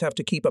navigators have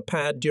to keep a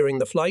pad during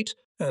the flight,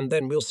 and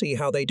then we'll see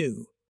how they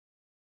do."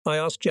 I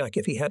asked Jack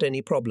if he had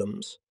any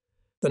problems.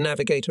 The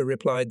navigator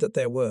replied that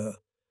there were.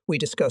 We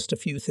discussed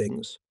a few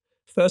things.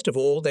 First of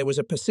all, there was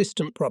a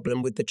persistent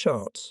problem with the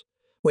charts.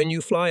 When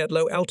you fly at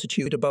low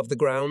altitude above the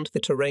ground,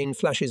 the terrain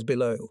flashes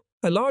below.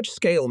 A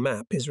large-scale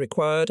map is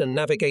required and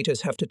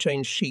navigators have to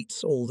change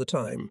sheets all the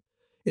time.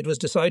 It was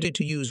decided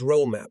to use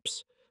roll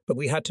maps, but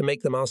we had to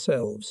make them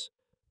ourselves.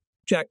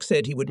 Jack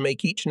said he would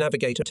make each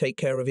navigator take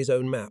care of his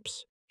own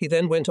maps. He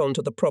then went on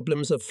to the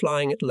problems of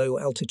flying at low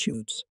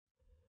altitudes.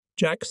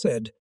 Jack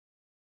said,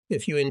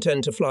 "If you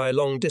intend to fly a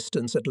long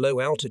distance at low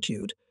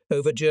altitude,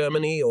 over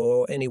Germany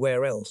or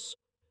anywhere else,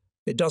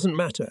 it doesn't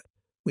matter.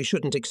 We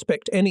shouldn't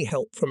expect any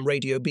help from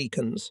radio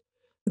beacons.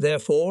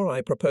 Therefore,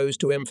 I propose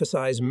to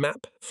emphasize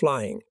map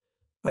flying.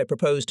 I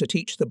propose to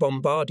teach the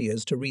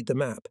bombardiers to read the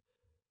map.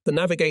 The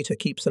navigator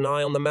keeps an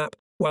eye on the map,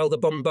 while the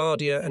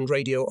bombardier and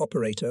radio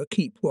operator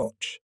keep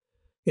watch.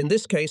 In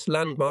this case,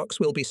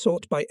 landmarks will be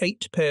sought by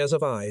 8 pairs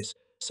of eyes,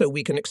 so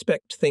we can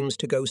expect things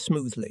to go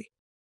smoothly."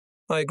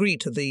 I agreed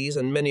to these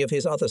and many of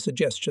his other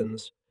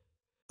suggestions.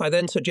 I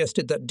then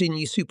suggested that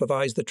Dingy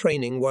supervise the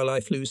training while I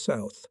flew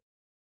south.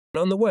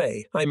 On the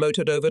way, I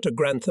motored over to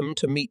Grantham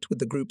to meet with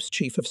the group's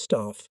chief of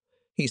staff.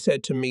 He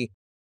said to me,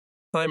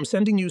 "I'm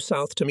sending you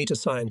south to meet a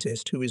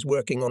scientist who is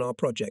working on our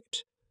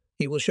project.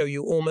 He will show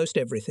you almost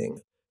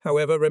everything.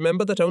 However,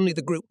 remember that only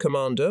the group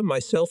commander,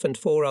 myself and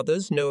 4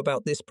 others know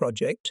about this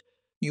project.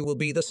 You will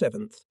be the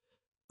 7th.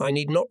 I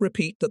need not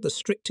repeat that the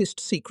strictest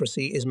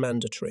secrecy is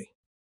mandatory."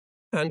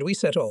 And we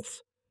set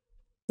off.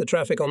 The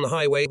traffic on the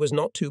highway was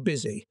not too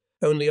busy.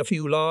 Only a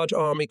few large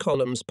army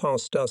columns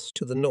passed us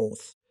to the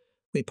north.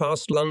 We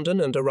passed London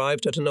and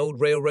arrived at an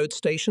old railroad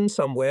station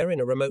somewhere in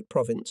a remote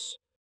province.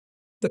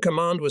 The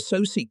command was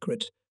so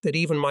secret that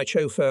even my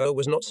chauffeur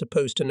was not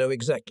supposed to know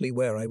exactly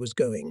where I was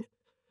going.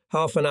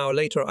 Half an hour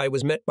later, I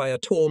was met by a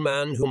tall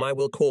man whom I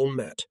will call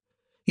Matt.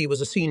 He was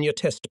a senior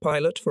test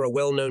pilot for a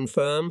well-known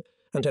firm,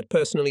 and had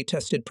personally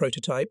tested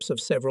prototypes of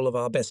several of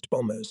our best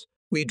bombers.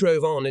 We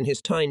drove on in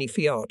his tiny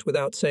Fiat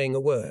without saying a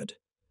word.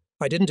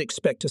 I didn't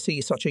expect to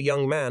see such a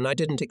young man. I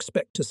didn't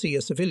expect to see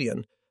a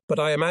civilian, but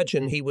I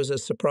imagine he was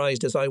as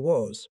surprised as I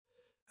was.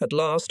 At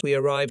last we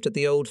arrived at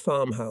the old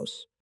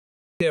farmhouse.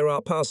 Here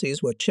our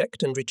passes were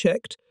checked and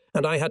rechecked,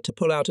 and I had to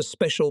pull out a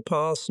special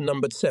pass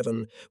numbered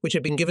 7, which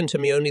had been given to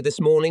me only this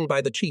morning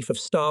by the Chief of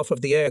Staff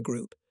of the Air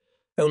Group.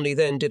 Only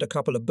then did a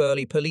couple of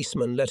burly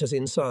policemen let us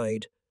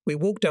inside. We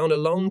walked down a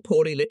long,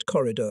 poorly lit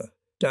corridor,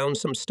 down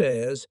some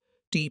stairs,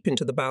 deep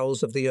into the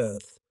bowels of the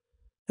earth.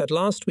 At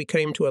last we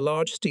came to a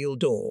large steel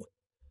door.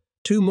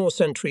 2 more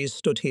sentries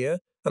stood here,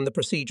 and the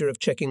procedure of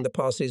checking the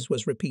passes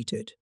was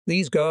repeated.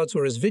 These guards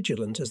were as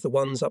vigilant as the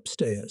ones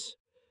upstairs.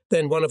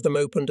 Then one of them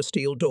opened a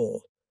steel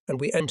door, and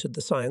we entered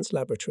the science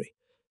laboratory.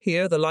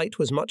 Here the light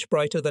was much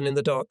brighter than in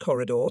the dark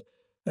corridor,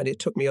 and it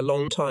took me a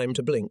long time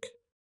to blink.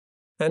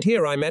 And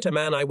here I met a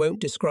man I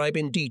won't describe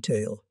in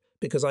detail,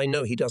 because I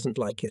know he doesn't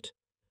like it.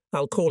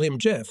 I'll call him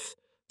Jeff,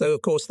 though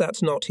of course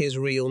that's not his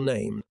real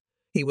name.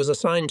 He was a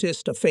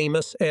scientist, a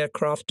famous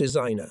aircraft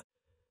designer.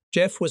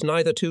 Jeff was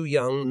neither too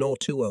young nor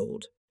too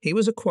old. He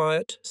was a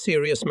quiet,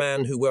 serious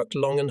man who worked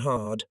long and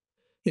hard.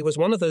 He was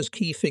one of those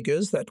key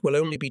figures that will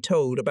only be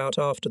told about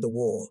after the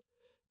war.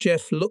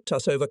 Jeff looked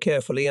us over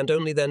carefully and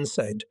only then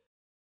said,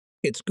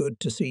 "It's good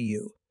to see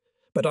you,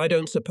 but I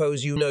don't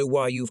suppose you know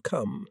why you've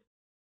come."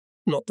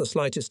 Not the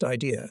slightest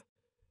idea.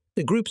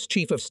 The group's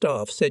chief of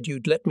staff said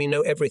you'd let me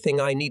know everything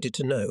I needed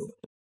to know.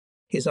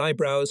 His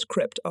eyebrows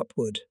crept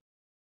upward.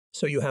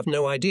 So you have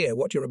no idea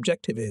what your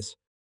objective is?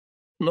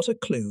 Not a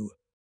clue.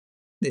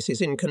 This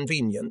is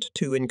inconvenient,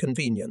 too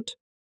inconvenient.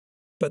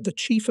 But the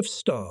chief of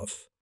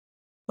staff?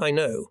 I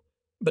know,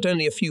 but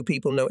only a few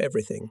people know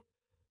everything.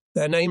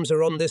 Their names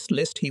are on this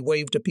list. He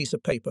waved a piece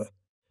of paper.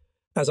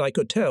 As I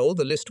could tell,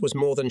 the list was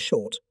more than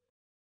short.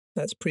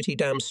 That's pretty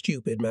damn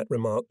stupid, Matt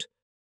remarked.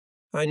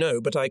 I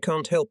know, but I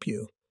can't help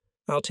you.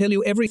 I'll tell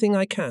you everything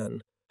I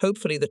can.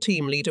 Hopefully the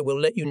team leader will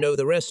let you know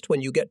the rest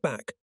when you get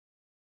back.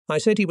 I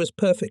said he was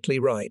perfectly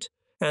right,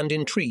 and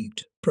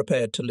intrigued,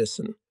 prepared to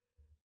listen.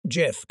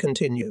 Jeff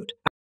continued.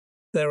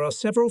 There are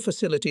several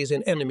facilities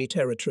in enemy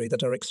territory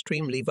that are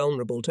extremely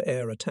vulnerable to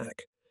air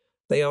attack.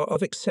 They are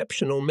of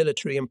exceptional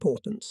military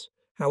importance.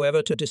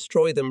 However, to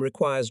destroy them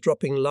requires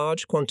dropping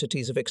large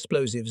quantities of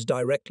explosives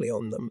directly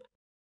on them.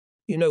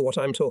 You know what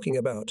I'm talking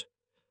about.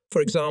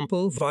 For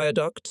example,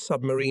 viaducts,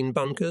 submarine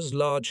bunkers,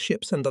 large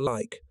ships and the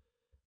like.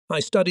 I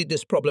studied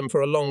this problem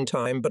for a long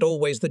time, but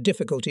always the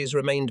difficulties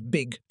remained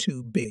big,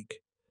 too big.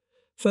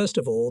 First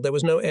of all, there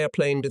was no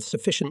airplane with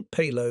sufficient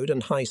payload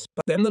and high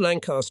speed. Then the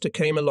Lancaster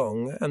came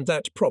along, and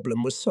that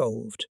problem was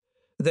solved.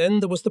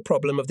 Then there was the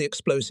problem of the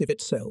explosive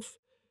itself.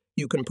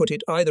 You can put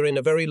it either in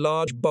a very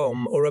large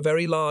bomb or a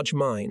very large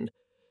mine,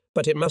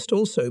 but it must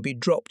also be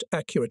dropped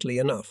accurately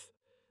enough.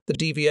 The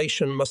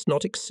deviation must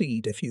not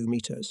exceed a few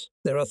meters.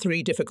 There are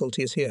 3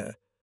 difficulties here.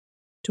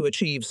 To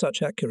achieve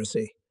such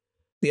accuracy,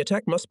 the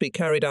attack must be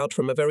carried out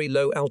from a very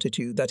low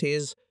altitude, that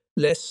is,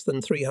 less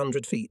than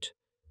 300 feet.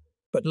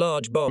 But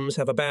large bombs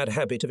have a bad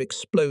habit of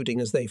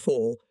exploding as they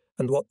fall,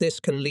 and what this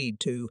can lead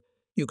to,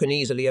 you can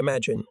easily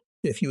imagine.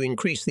 If you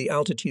increase the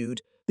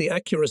altitude, the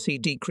accuracy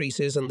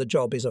decreases and the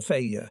job is a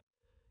failure.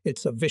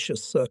 It's a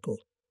vicious circle.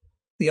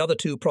 The other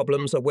 2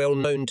 problems are well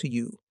known to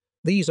you.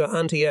 These are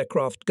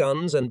anti-aircraft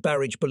guns and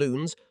barrage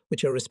balloons,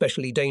 which are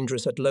especially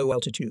dangerous at low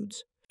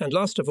altitudes. And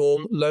last of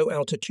all,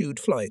 low-altitude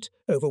flight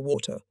over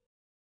water.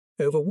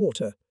 Over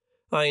water?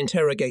 I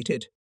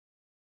interrogated.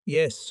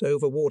 Yes,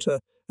 over water,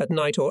 at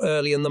night or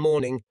early in the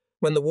morning,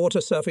 when the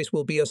water surface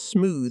will be as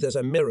smooth as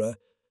a mirror,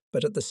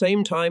 but at the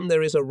same time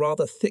there is a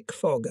rather thick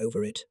fog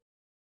over it.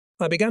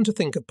 I began to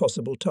think of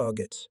possible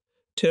targets.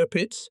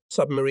 Tirpitz,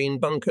 submarine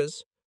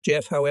bunkers.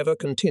 Jeff, however,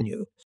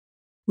 continued.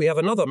 We have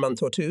another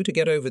month or 2 to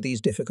get over these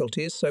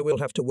difficulties, so we'll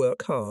have to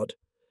work hard.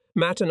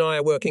 Matt and I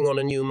are working on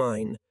a new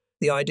mine.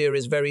 The idea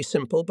is very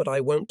simple, but I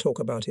won't talk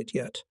about it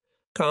yet.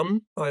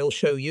 Come, I'll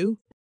show you.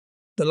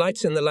 The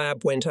lights in the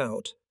lab went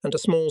out, and a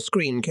small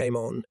screen came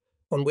on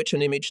which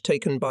an image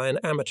taken by an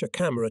amateur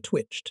camera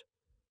twitched.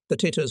 The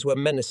titters were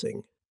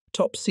menacing.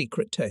 Top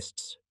secret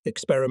tests.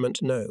 Experiment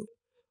no.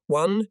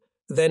 1.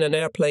 Then an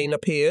airplane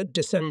appeared,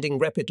 descending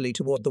rapidly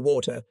toward the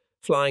water,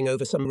 flying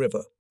over some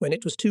river. When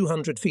it was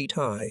 200 feet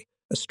high,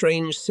 a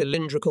strange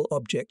cylindrical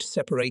object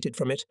separated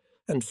from it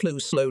and flew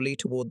slowly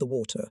toward the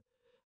water.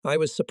 I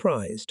was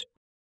surprised.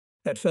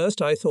 At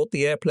first I thought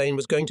the airplane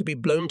was going to be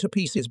blown to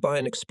pieces by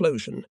an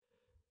explosion,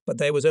 but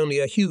there was only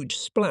a huge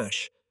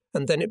splash,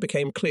 and then it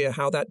became clear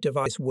how that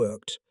device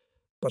worked.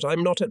 But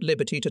I'm not at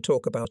liberty to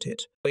talk about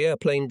it. The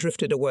airplane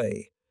drifted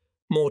away.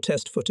 More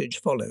test footage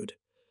followed.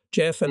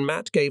 Jeff and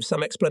Matt gave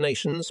some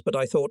explanations, but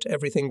I thought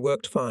everything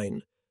worked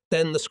fine.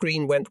 Then the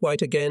screen went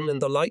white again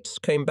and the lights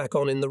came back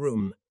on in the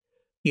room.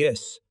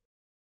 Yes.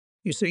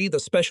 You see, the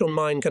special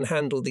mine can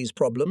handle these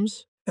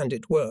problems, and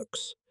it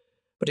works.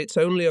 But it's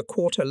only a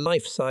quarter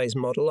life-size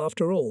model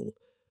after all.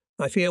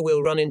 I fear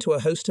we'll run into a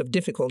host of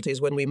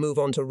difficulties when we move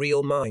on to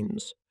real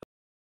mines.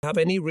 Have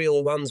any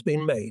real ones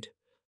been made?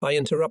 I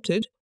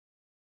interrupted.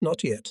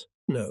 Not yet.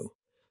 know.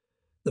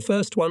 The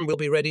first one will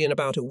be ready in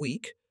about a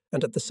week,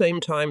 and at the same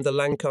time the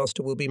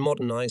Lancaster will be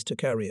modernized to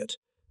carry it.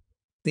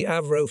 The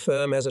Avro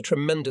firm has a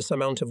tremendous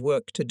amount of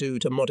work to do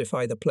to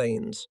modify the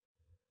planes.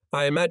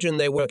 I imagine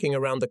they're working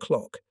around the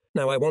clock.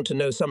 Now I want to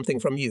know something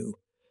from you.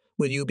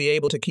 Will you be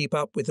able to keep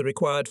up with the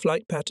required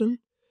flight pattern?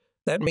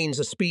 That means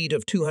a speed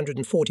of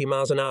 240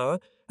 miles an hour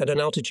at an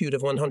altitude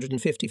of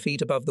 150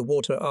 feet above the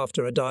water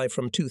after a dive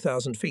from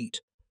 2,000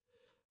 feet.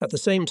 At the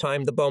same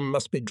time, the bomb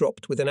must be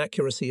dropped with an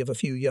accuracy of a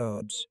few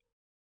yards.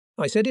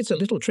 I said it's a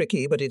little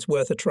tricky, but it's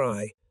worth a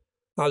try.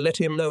 I'll let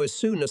him know as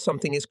soon as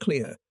something is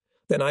clear.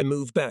 Then I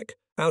move back,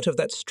 out of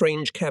that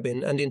strange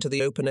cabin and into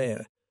the open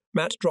air.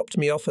 Matt dropped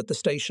me off at the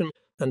station,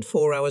 and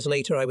 4 hours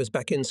later I was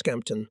back in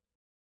Scampton.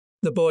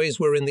 The boys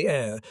were in the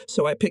air,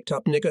 so I picked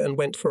up Nigger and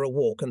went for a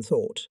walk and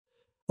thought.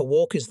 A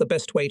walk is the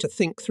best way to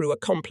think through a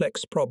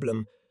complex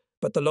problem,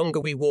 but the longer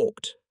we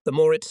walked, the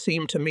more it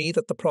seemed to me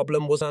that the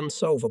problem was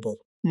unsolvable.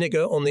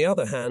 Nigger, on the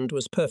other hand,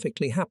 was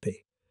perfectly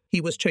happy. He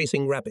was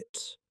chasing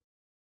rabbits.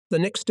 The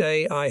next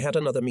day I had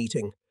another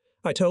meeting.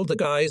 I told the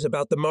guys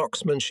about the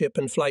marksmanship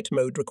and flight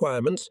mode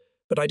requirements,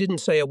 but I didn't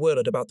say a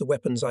word about the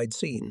weapons I'd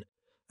seen.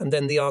 And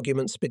then the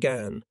arguments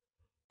began.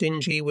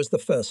 Dingy was the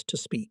first to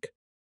speak.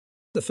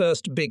 The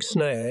first big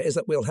snare is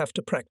that we'll have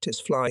to practice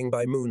flying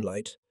by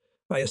moonlight.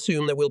 I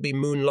assume there will be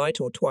moonlight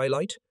or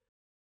twilight.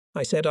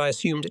 I said I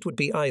assumed it would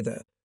be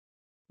either.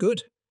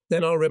 Good,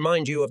 then I'll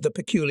remind you of the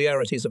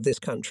peculiarities of this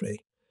country.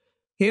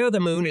 Here the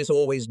moon is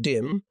always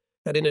dim,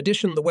 and in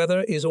addition the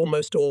weather is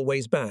almost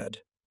always bad,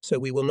 so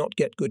we will not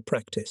get good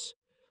practice.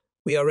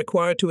 We are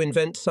required to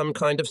invent some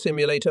kind of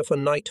simulator for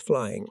night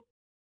flying.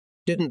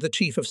 Didn't the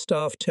Chief of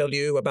Staff tell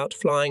you about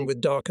flying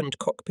with darkened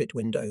cockpit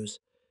windows?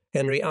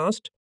 Henry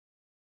asked.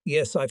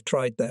 Yes, I've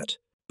tried that,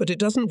 but it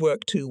doesn't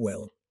work too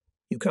well.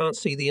 You can't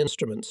see the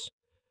instruments.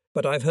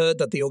 But I've heard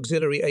that the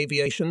auxiliary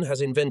aviation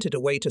has invented a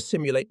way to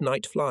simulate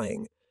night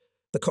flying.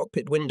 The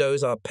cockpit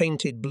windows are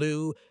painted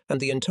blue and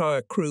the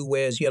entire crew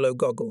wears yellow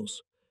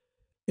goggles.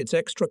 It's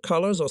extra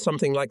colors or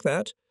something like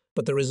that,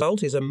 but the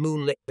result is a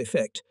moonlit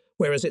effect,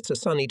 whereas it's a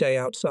sunny day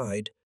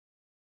outside.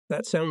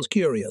 That sounds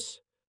curious.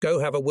 Go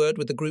have a word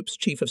with the group's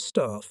Chief of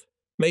Staff.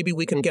 Maybe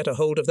we can get a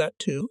hold of that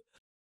too?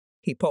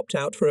 He popped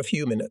out for a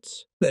few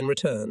minutes, then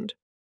returned.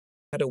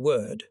 Had a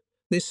word.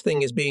 This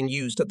thing is being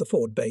used at the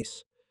Ford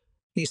base.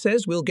 He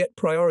says we'll get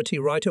priority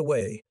right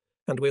away,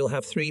 and we'll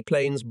have 3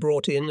 planes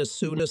brought in as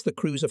soon as the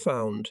crews are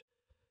found.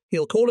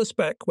 He'll call us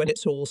back when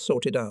it's all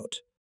sorted out.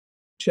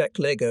 Jack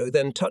Lego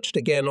then touched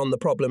again on the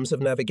problems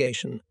of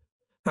navigation.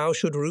 How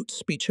should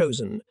routes be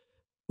chosen?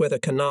 Whether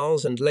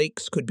canals and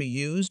lakes could be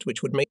used,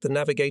 which would make the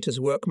navigators'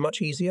 work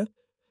much easier?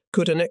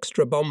 Could an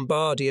extra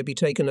bombardier be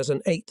taken as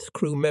an 8th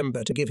crew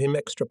member to give him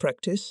extra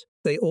practice?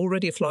 They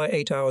already fly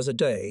 8 hours a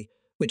day,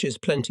 which is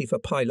plenty for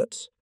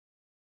pilots.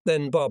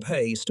 Then Bob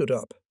Hay stood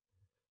up.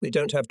 We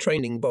don't have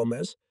training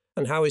bombers,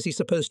 and how is he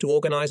supposed to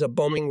organize a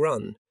bombing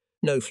run?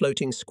 No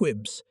floating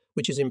squibs,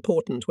 which is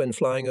important when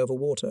flying over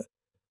water.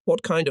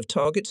 What kind of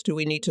targets do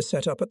we need to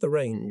set up at the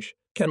range?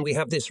 Can we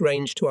have this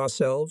range to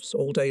ourselves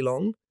all day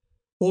long?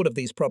 All of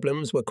these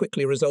problems were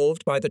quickly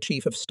resolved by the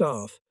Chief of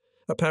Staff.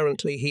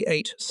 Apparently he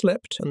ate,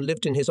 slept, and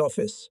lived in his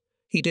office.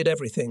 He did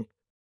everything.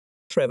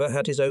 Trevor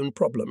had his own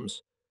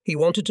problems. He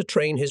wanted to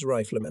train his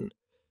riflemen.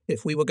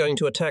 If we were going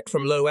to attack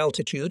from low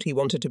altitude, he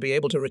wanted to be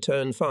able to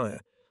return fire.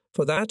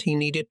 For that, he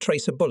needed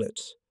tracer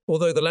bullets.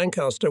 Although the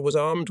Lancaster was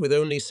armed with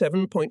only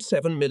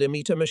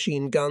 7.7mm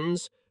machine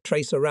guns,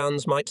 tracer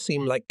rounds might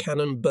seem like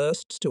cannon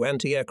bursts to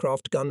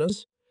anti-aircraft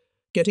gunners.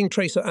 Getting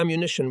tracer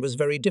ammunition was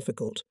very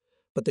difficult,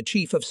 but the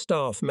Chief of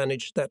Staff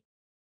managed that.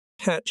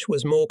 Hatch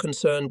was more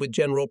concerned with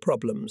general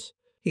problems.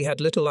 He had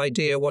little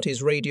idea what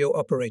his radio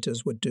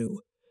operators would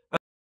do.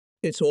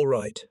 It's all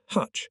right,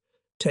 Hutch.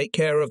 Take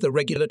care of the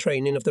regular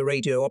training of the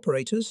radio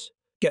operators.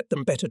 Get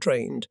them better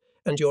trained,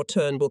 and your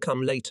turn will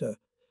come later.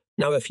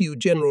 Now a few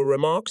general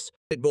remarks.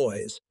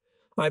 Boys,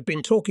 I've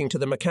been talking to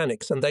the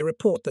mechanics and they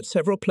report that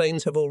several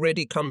planes have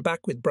already come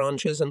back with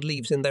branches and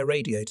leaves in their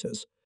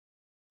radiators.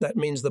 That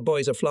means the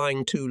boys are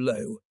flying too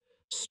low.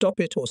 Stop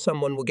it or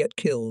someone will get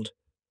killed.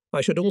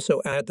 I should also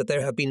add that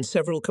there have been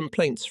several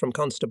complaints from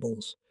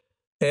constables.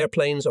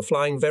 Airplanes are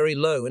flying very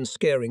low and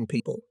scaring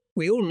people.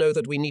 We all know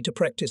that we need to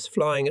practice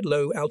flying at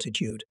low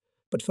altitude,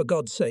 but for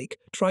God's sake,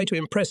 try to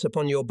impress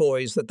upon your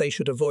boys that they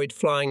should avoid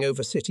flying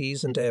over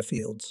cities and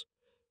airfields.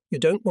 You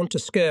don't want to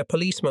scare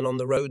policemen on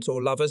the roads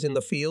or lovers in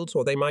the fields,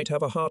 or they might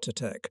have a heart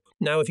attack.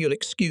 Now, if you'll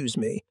excuse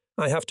me,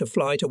 I have to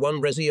fly to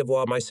one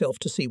reservoir myself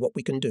to see what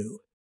we can do.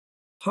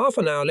 Half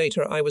an hour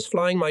later, I was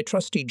flying my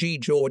trusty G.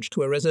 George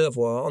to a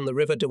reservoir on the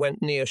River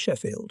Derwent near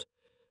Sheffield.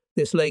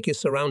 This lake is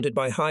surrounded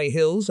by high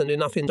hills, and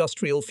enough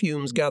industrial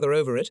fumes gather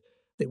over it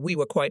that we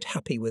were quite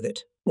happy with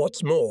it.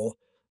 What's more,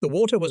 the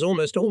water was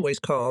almost always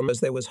calm, as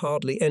there was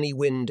hardly any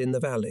wind in the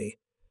valley.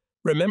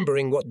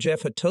 Remembering what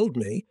Jeff had told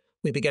me,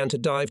 we began to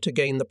dive to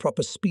gain the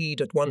proper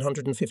speed at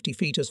 150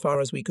 feet as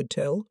far as we could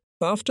tell.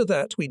 After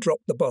that, we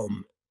dropped the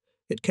bomb.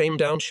 It came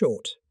down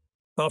short.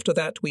 After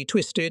that, we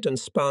twisted and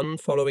spun,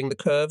 following the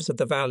curves of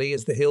the valley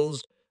as the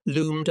hills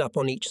loomed up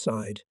on each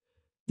side.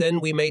 Then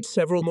we made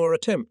several more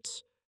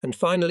attempts, and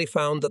finally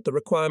found that the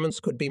requirements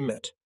could be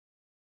met.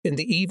 In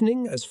the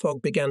evening, as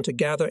fog began to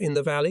gather in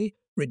the valley,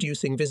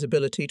 reducing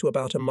visibility to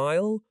about a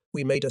mile,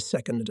 we made a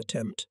second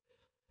attempt.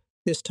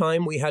 This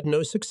time we had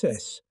no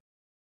success.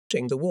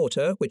 The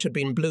water, which had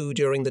been blue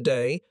during the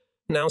day,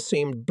 now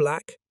seemed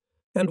black,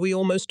 and we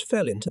almost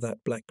fell into that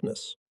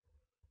blackness.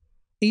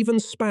 Even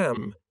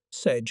Spam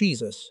said,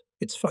 "Jesus,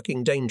 it's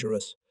fucking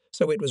dangerous."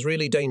 So it was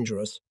really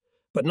dangerous.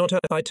 But not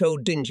I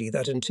told Dingy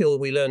that until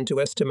we learned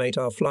to estimate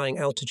our flying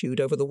altitude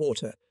over the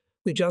water,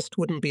 we just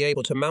wouldn't be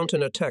able to mount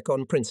an attack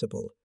on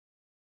principle.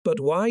 "But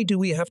why do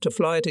we have to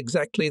fly at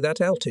exactly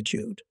that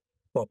altitude?"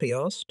 Poppy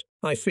asked.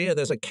 "I fear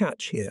there's a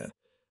catch here.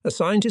 A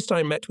scientist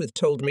I met with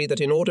told me that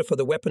in order for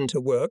the weapon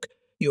to work,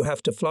 you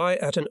have to fly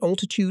at an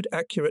altitude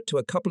accurate to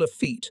a couple of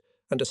feet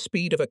and a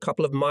speed of a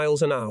couple of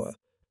miles an hour.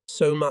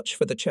 So much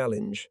for the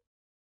challenge."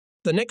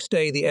 The next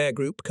day the air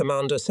group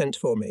commander sent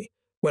for me.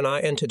 When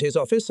I entered his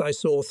office, I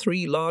saw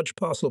 3 large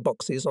parcel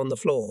boxes on the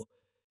floor.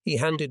 He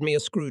handed me a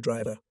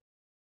screwdriver.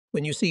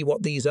 "When you see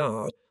what these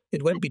are,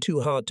 it won't be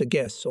too hard to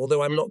guess,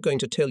 although I'm not going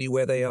to tell you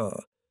where they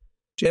are.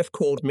 Jeff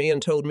called me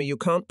and told me you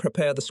can't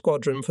prepare the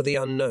squadron for the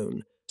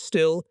unknown.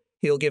 Still,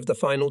 he'll give the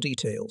final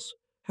details.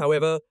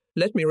 However,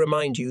 let me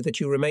remind you that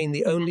you remain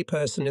the only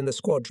person in the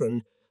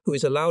squadron who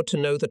is allowed to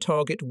know the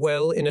target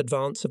well in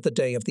advance of the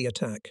day of the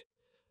attack.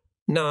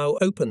 Now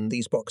open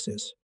these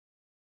boxes."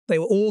 They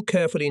were all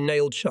carefully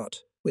nailed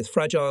shut, with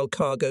fragile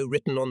cargo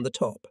written on the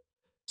top.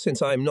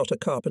 Since I'm not a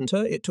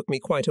carpenter, it took me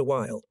quite a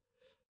while.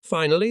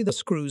 Finally, the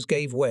screws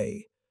gave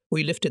way.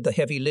 We lifted the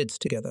heavy lids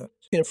together.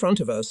 In front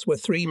of us were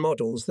 3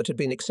 models that had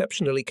been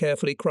exceptionally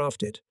carefully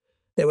crafted.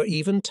 There were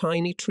even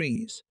tiny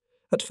trees.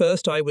 At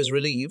first I was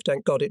relieved,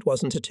 thank God it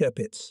wasn't a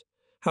Tirpitz.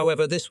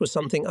 However, this was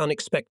something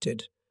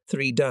unexpected.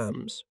 3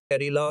 dams,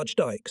 very large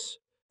dikes.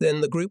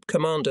 Then the group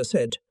commander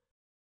said,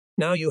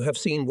 "Now you have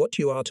seen what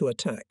you are to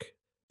attack.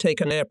 Take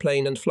an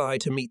airplane and fly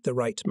to meet the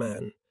right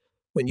man.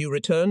 When you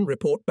return,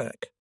 report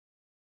back."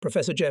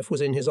 Professor Jeff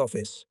was in his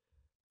office.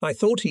 I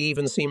thought he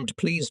even seemed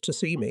pleased to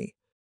see me.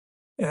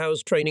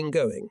 "How's training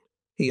going?"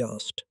 he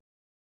asked.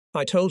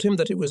 I told him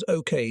that it was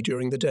okay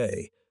during the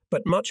day,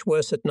 but much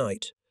worse at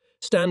night.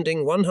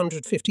 Standing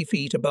 150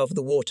 feet above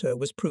the water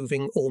was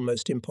proving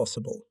almost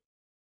impossible.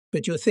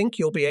 "But you think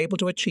you'll be able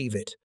to achieve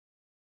it?"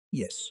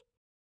 "Yes."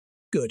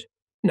 "Good.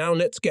 Now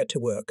let's get to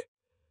work.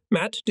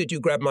 Matt, did you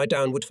grab my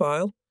downward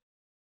file?"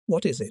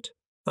 "What is it?"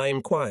 I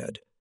inquired.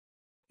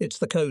 "It's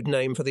the code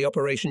name for the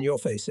operation you're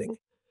facing.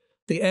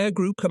 The air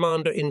group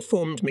commander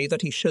informed me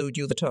that he showed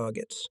you the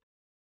targets."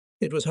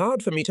 It was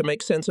hard for me to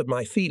make sense of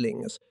my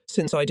feelings,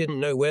 since I didn't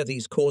know where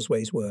these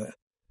causeways were.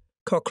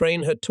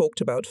 Cochrane had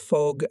talked about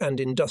fog and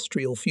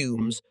industrial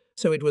fumes,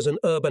 so it was an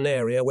urban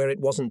area where it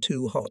wasn't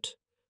too hot.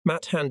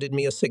 Matt handed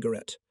me a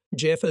cigarette.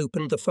 Jeff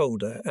opened the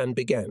folder and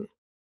began.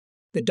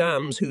 "The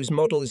dams whose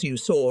models you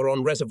saw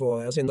on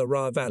reservoirs in the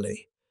Ra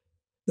Valley.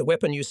 The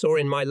weapon you saw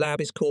in my lab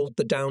is called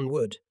the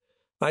Downward.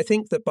 I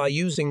think that by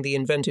using the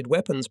invented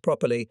weapons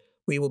properly,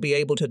 we will be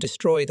able to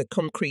destroy the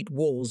concrete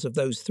walls of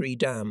those 3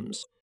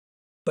 dams.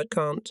 But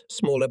can't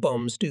smaller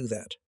bombs do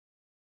that?"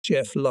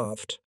 Jeff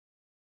laughed.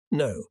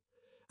 "No.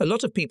 A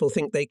lot of people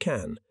think they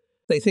can.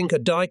 They think a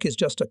dike is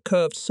just a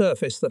curved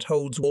surface that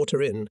holds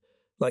water in,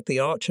 like the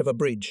arch of a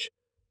bridge.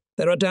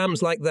 There are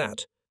dams like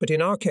that, but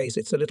in our case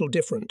it's a little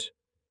different.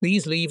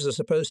 These leaves are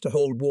supposed to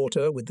hold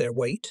water with their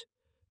weight.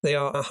 They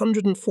are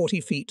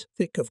 140 feet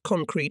thick of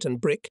concrete and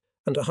brick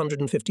and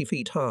 150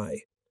 feet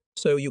high.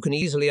 So you can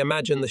easily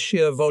imagine the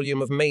sheer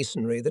volume of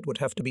masonry that would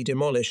have to be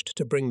demolished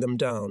to bring them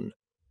down.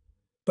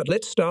 But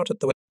let's start at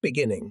the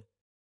beginning."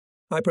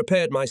 I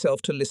prepared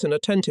myself to listen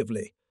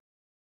attentively.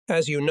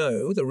 As you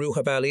know, the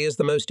Ruhr Valley is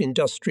the most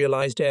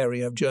industrialized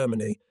area of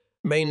Germany,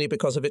 mainly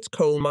because of its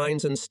coal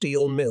mines and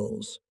steel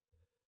mills.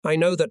 I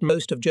know that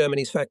most of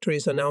Germany's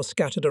factories are now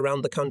scattered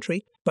around the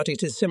country, but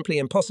it is simply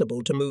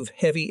impossible to move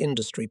heavy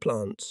industry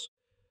plants.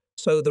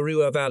 So the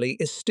Ruhr Valley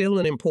is still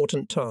an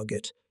important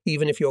target,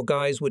 even if your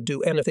guys would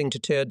do anything to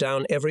tear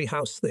down every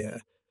house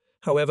there.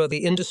 However,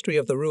 the industry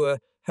of the Ruhr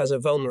has a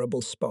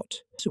vulnerable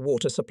spot: to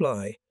water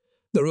supply.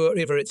 The Ruhr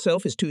River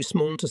itself is too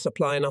small to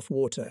supply enough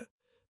water.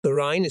 The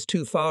Rhine is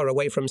too far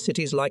away from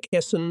cities like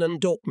Essen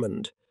and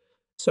Dortmund.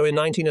 So in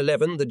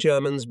 1911, the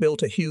Germans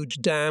built a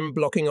huge dam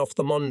blocking off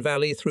the Mon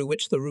Valley through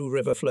which the Ruhr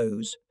River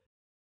flows.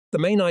 The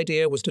main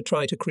idea was to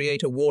try to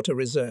create a water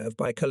reserve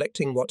by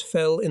collecting what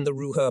fell in the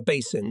Ruhr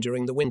Basin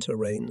during the winter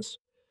rains.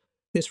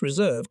 This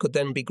reserve could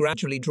then be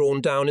gradually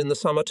drawn down in the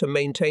summer to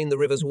maintain the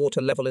river's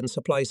water level in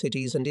supply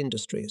cities and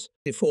industries.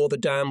 Before the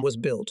dam was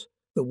built,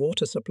 the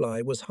water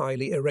supply was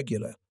highly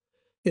irregular.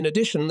 In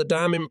addition, the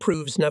dam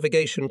improves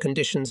navigation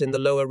conditions in the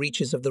lower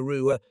reaches of the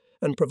Ruhr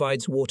and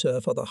provides water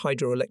for the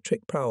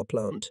hydroelectric power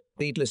plant.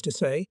 Needless to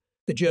say,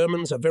 the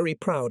Germans are very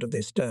proud of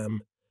this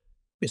dam.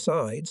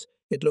 Besides,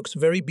 it looks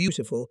very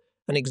beautiful,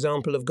 an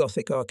example of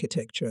Gothic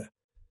architecture.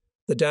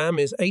 The dam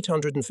is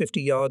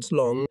 850 yards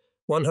long,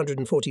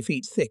 140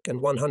 feet thick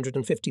and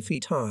 150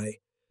 feet high.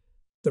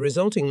 The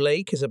resulting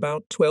lake is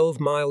about 12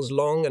 miles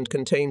long and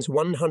contains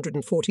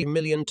 140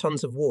 million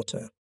tons of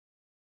water.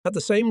 At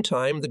the same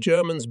time, the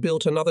Germans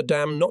built another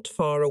dam not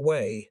far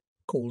away,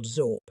 called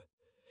Zorp.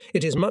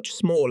 It is much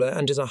smaller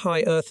and is a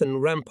high earthen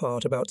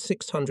rampart about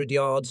 600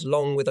 yards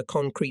long with a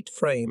concrete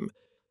frame.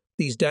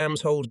 These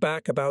dams hold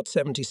back about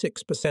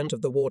 76%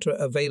 of the water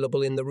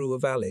available in the Ruhr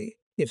Valley.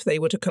 If they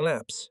were to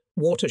collapse,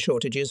 water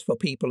shortages for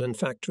people and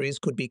factories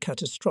could be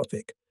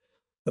catastrophic.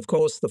 Of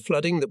course, the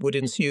flooding that would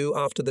ensue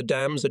after the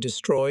dams are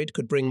destroyed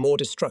could bring more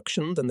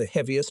destruction than the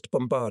heaviest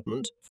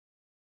bombardment.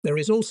 There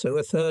is also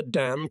a third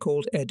dam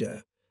called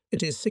Eder.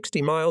 It is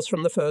 60 miles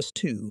from the first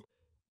two.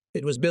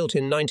 It was built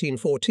in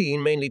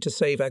 1914 mainly to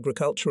save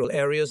agricultural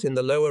areas in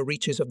the lower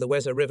reaches of the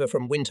Weser River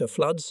from winter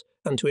floods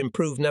and to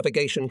improve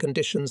navigation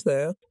conditions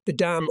there. The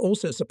dam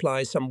also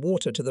supplies some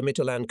water to the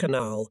Mittelland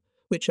Canal,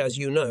 which, as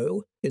you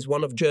know, is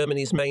one of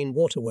Germany's main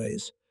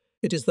waterways.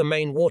 It is the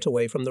main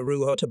waterway from the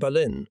Ruhr to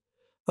Berlin.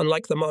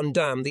 Unlike the Mon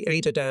Dam, the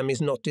Eder Dam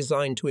is not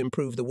designed to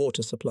improve the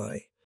water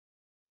supply.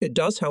 It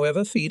does,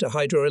 however, feed a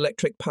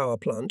hydroelectric power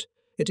plant.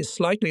 It is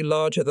slightly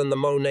larger than the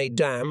Monet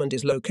Dam and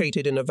is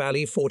located in a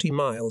valley 40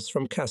 miles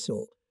from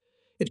Kassel.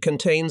 It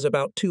contains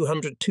about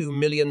 202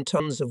 million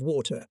tons of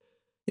water.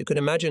 You can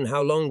imagine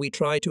how long we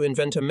tried to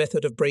invent a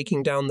method of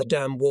breaking down the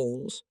dam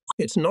walls.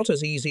 It's not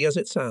as easy as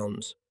it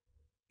sounds.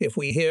 If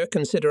we here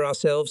consider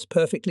ourselves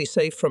perfectly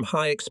safe from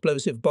high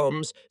explosive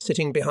bombs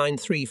sitting behind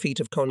 3 feet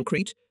of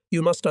concrete,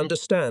 you must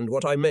understand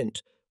what I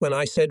meant when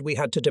I said we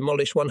had to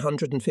demolish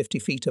 150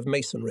 feet of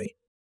masonry.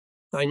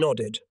 I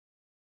nodded.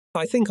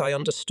 I think I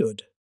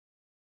understood.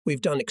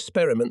 We've done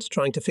experiments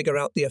trying to figure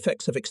out the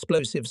effects of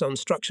explosives on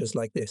structures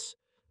like this.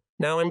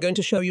 Now I'm going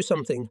to show you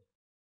something.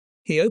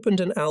 He opened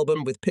an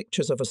album with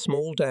pictures of a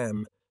small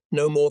dam,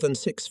 no more than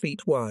 6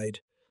 feet wide,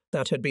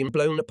 that had been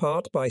blown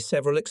apart by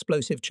several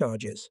explosive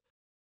charges.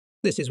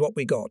 This is what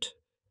we got.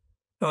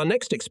 Our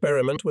next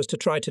experiment was to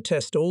try to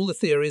test all the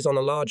theories on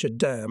a larger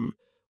dam.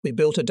 We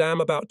built a dam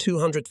about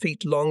 200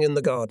 feet long in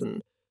the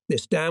garden.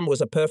 This dam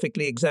was a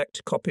perfectly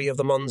exact copy of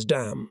the Mons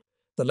Dam.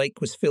 The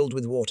lake was filled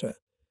with water.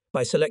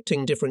 By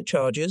selecting different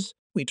charges,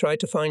 we tried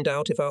to find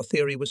out if our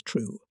theory was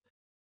true.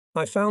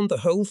 I found the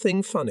whole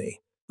thing funny.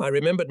 I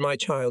remembered my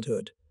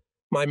childhood.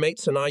 My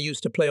mates and I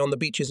used to play on the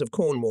beaches of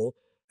Cornwall,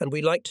 and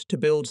we liked to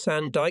build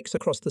sand dikes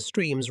across the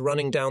streams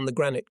running down the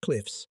granite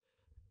cliffs.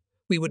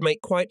 We would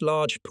make quite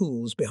large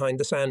pools behind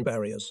the sand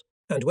barriers,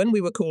 and when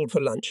we were called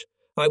for lunch,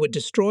 I would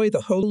destroy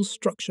the whole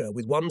structure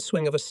with one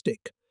swing of a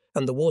stick,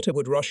 and the water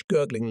would rush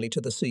gurglingly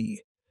to the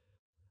sea.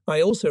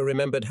 I also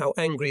remembered how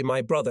angry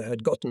my brother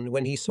had gotten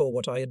when he saw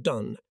what I had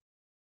done.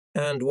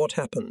 And what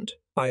happened?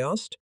 I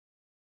asked.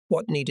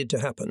 What needed to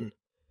happen?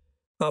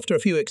 After a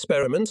few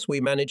experiments, we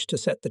managed to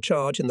set the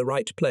charge in the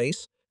right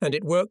place, and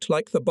it worked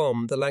like the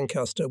bomb the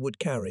Lancaster would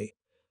carry.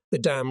 The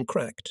dam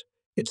cracked.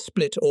 It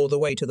split all the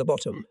way to the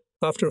bottom.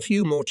 After a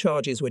few more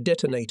charges were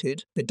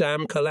detonated, the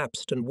dam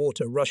collapsed and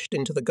water rushed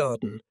into the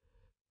garden.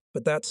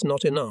 But that's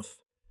not enough.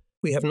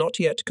 We have not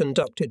yet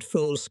conducted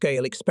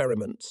full-scale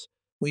experiments.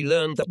 We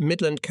learned that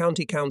Midland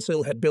County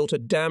Council had built a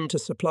dam to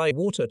supply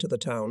water to the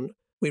town.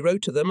 We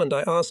wrote to them and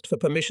I asked for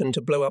permission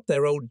to blow up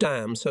their old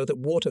dam so that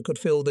water could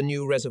fill the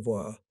new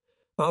reservoir.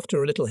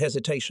 After a little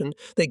hesitation,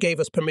 they gave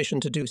us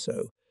permission to do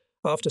so.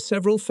 After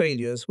several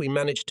failures, we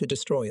managed to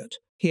destroy it.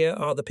 Here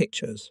are the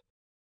pictures.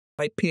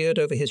 I peered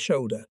over his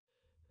shoulder.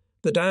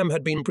 The dam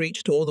had been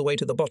breached all the way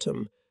to the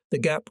bottom. The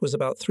gap was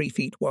about 3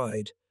 feet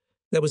wide.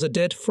 There was a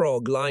dead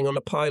frog lying on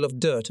a pile of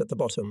dirt at the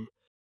bottom.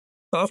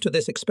 After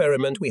this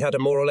experiment, we had a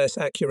more or less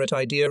accurate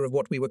idea of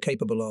what we were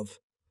capable of.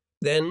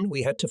 Then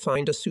we had to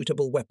find a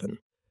suitable weapon.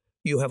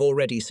 You have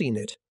already seen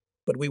it,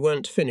 but we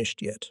weren't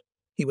finished yet.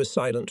 He was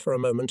silent for a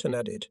moment and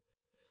added,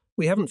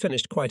 We haven't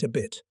finished quite a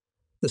bit.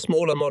 The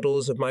smaller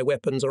models of my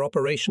weapons are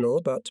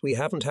operational, but we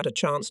haven't had a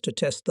chance to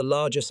test the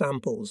larger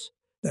samples.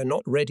 They're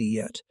not ready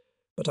yet,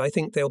 but I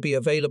think they'll be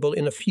available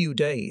in a few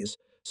days,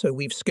 so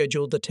we've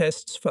scheduled the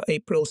tests for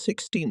April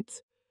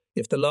 16th.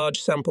 If the large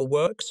sample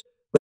works,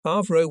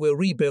 Avro will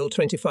rebuild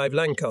 25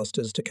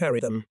 Lancasters to carry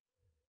them.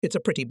 It's a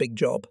pretty big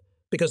job,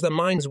 because the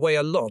mines weigh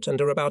a lot and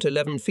are about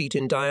 11 feet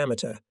in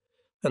diameter.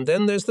 And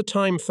then there's the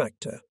time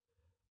factor.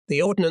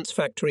 The ordnance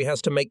factory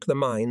has to make the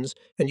mines,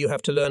 and you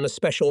have to learn a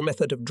special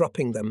method of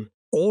dropping them,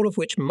 all of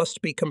which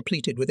must be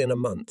completed within a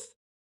month.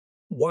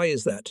 Why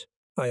is that?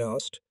 I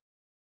asked.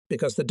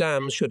 Because the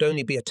dams should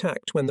only be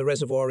attacked when the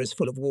reservoir is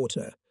full of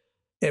water.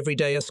 Every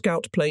day a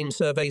scout plane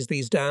surveys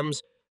these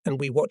dams, and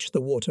we watch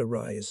the water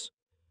rise.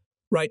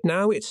 Right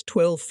now it's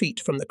 12 feet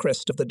from the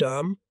crest of the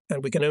dam,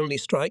 and we can only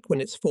strike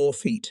when it's 4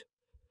 feet.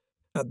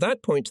 At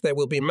that point there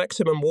will be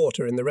maximum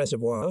water in the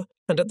reservoir,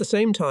 and at the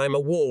same time a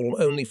wall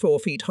only 4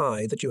 feet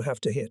high that you have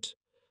to hit.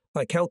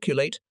 I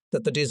calculate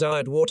that the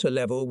desired water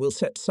level will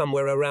set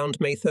somewhere around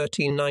May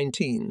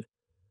 13-19.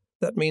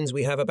 That means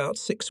we have about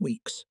 6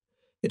 weeks.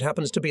 It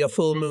happens to be a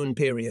full moon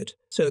period,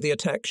 so the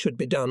attack should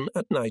be done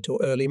at night or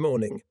early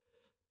morning.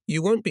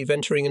 You won't be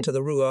venturing into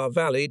the Ruhr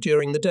Valley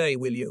during the day,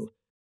 will you?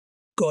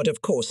 God,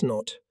 of course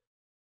not.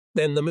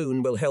 Then the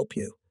moon will help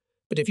you.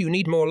 But if you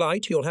need more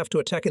light, you'll have to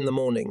attack in the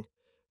morning.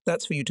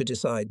 That's for you to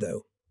decide,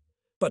 though.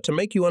 But to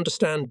make you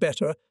understand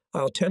better,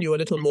 I'll tell you a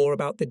little more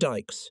about the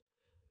dikes.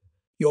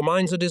 Your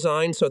mines are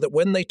designed so that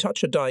when they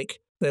touch a dike,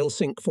 they'll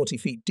sink 40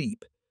 feet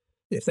deep.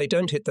 If they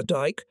don't hit the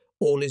dike,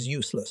 all is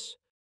useless.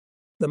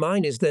 The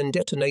mine is then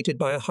detonated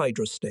by a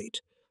hydrostate.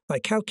 I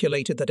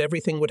calculated that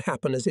everything would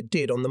happen as it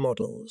did on the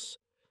models.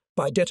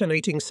 By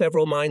detonating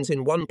several mines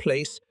in one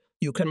place,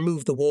 you can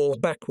move the wall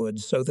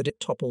backwards so that it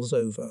topples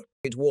over.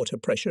 It's water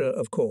pressure,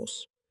 of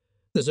course.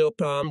 The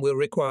ZOP arm will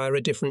require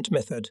a different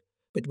method,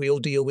 but we'll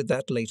deal with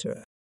that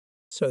later.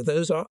 So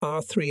those are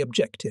our 3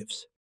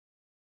 objectives.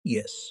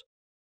 Yes.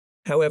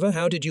 However,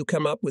 how did you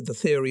come up with the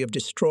theory of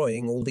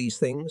destroying all these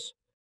things?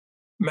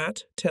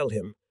 Matt, tell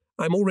him.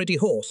 I'm already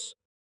hoarse.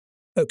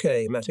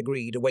 Okay, Matt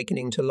agreed,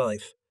 awakening to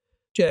life.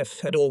 Jeff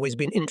had always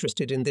been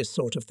interested in this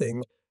sort of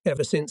thing,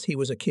 ever since he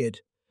was a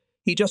kid.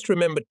 He just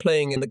remembered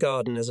playing in the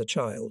garden as a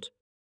child.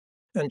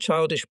 And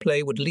childish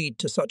play would lead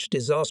to such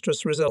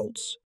disastrous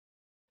results.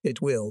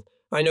 It will.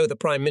 I know the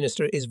Prime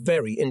Minister is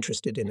very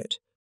interested in it.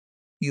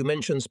 You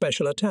mentioned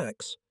special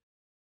attacks.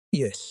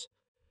 Yes.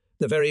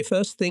 The very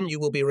first thing you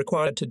will be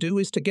required to do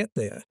is to get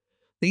there.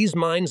 These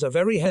mines are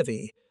very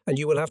heavy, and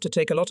you will have to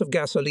take a lot of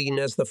gasoline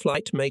as the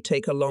flight may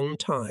take a long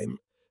time,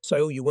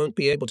 so you won't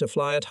be able to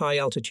fly at high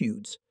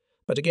altitudes.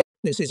 But again,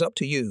 this is up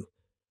to you.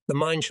 The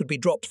mine should be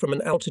dropped from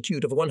an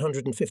altitude of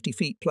 150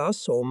 feet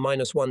plus or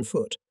minus 1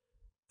 foot.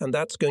 And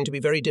that's going to be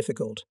very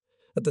difficult.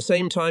 At the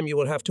same time, you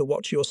will have to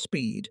watch your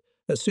speed.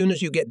 As soon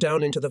as you get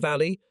down into the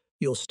valley,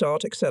 you'll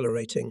start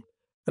accelerating.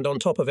 And on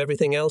top of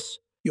everything else,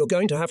 you're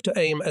going to have to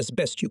aim as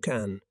best you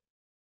can.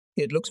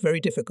 It looks very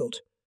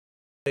difficult.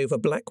 Over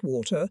black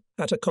water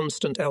at a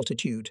constant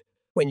altitude,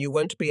 when you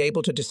won't be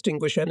able to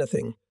distinguish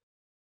anything.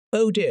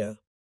 Oh dear.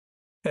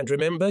 And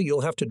remember,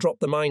 you'll have to drop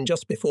the mine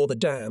just before the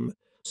dam,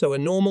 so a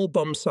normal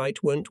bomb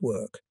sight won't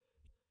work.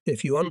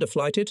 If you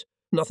underflight it,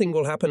 nothing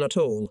will happen at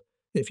all.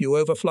 If you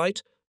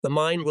overflight, the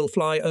mine will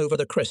fly over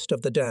the crest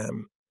of the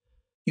dam.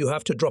 You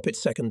have to drop it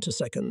second to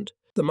second.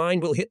 The mine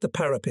will hit the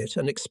parapet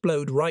and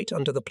explode right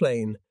under the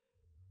plane.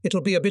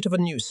 It'll be a bit of a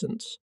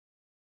nuisance.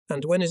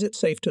 And when is it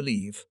safe to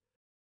leave?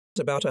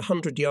 It's about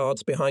 100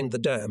 yards behind the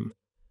dam.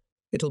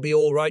 It'll be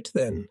all right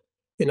then.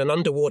 In an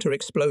underwater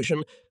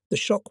explosion, the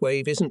shock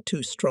wave isn't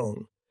too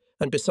strong.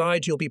 And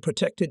besides, you'll be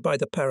protected by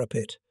the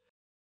parapet.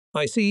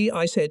 I see,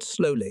 I said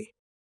slowly.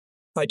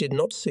 I did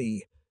not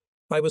see.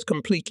 I was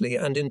completely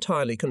and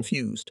entirely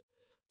confused.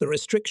 The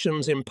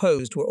restrictions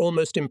imposed were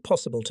almost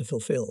impossible to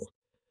fulfill.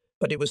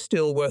 But it was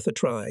still worth a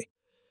try.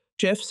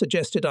 Jeff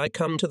suggested I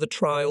come to the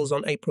trials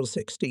on April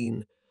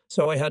 16,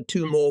 so I had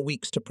 2 more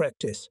weeks to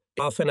practice.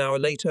 Half an hour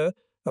later,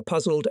 a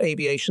puzzled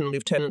aviation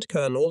lieutenant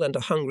colonel and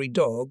a hungry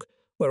dog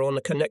were on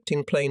a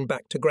connecting plane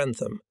back to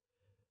Grantham.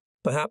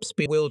 Perhaps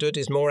bewildered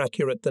is more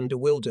accurate than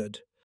bewildered.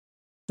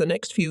 The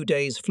next few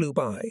days flew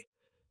by.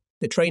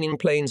 The training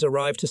planes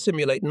arrived to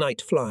simulate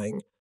night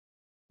flying.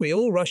 We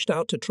all rushed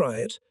out to try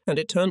it, and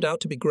it turned out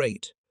to be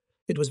great.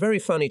 It was very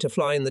funny to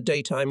fly in the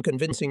daytime,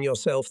 convincing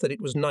yourself that it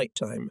was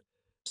nighttime.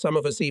 Some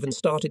of us even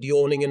started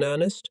yawning in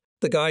earnest.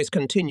 The guys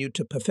continued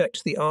to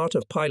perfect the art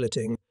of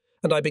piloting,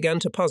 and I began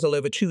to puzzle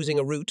over choosing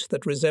a route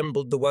that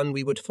resembled the one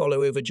we would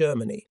follow over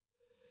Germany.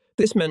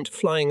 This meant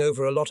flying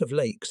over a lot of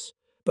lakes,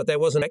 but there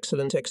was an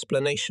excellent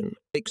explanation.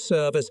 Lakes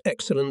serve as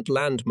excellent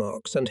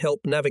landmarks and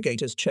help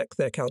navigators check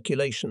their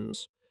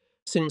calculations.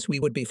 Since we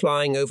would be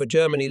flying over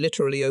Germany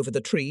literally over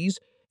the trees,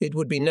 it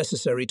would be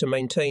necessary to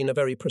maintain a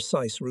very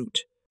precise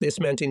route. This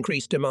meant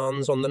increased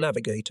demands on the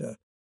navigator.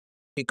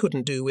 He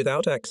couldn't do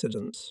without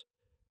accidents.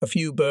 A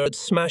few birds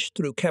smashed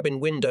through cabin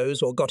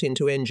windows or got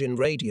into engine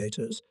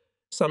radiators.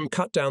 Some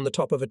cut down the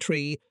top of a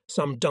tree,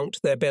 some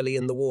dunked their belly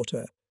in the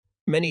water.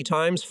 Many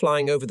times,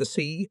 flying over the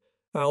sea,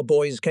 our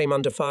boys came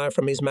under fire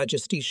from His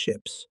Majesty's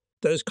ships,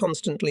 those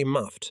constantly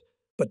muffed,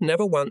 but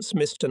never once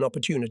missed an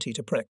opportunity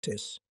to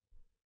practice.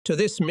 To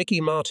this,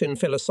 Mickey Martin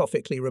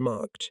philosophically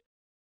remarked,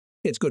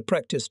 "It's good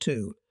practice,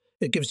 too.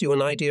 It gives you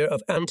an idea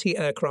of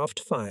anti-aircraft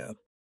fire."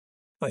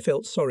 I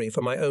felt sorry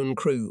for my own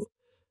crew.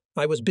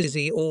 I was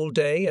busy all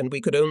day, and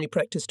we could only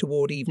practice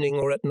toward evening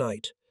or at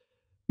night.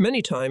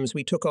 Many times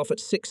we took off at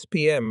 6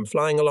 p.m.,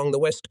 flying along the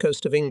west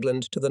coast of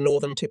England to the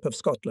northern tip of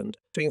Scotland.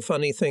 The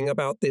funny thing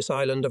about this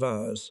island of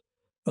ours,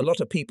 a lot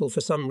of people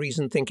for some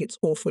reason think it's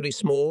awfully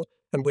small,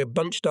 and we're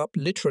bunched up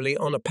literally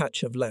on a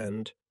patch of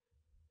land.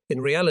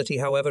 In reality,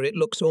 however, it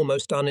looks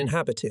almost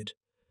uninhabited.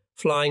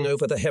 Flying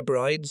over the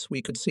Hebrides,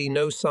 we could see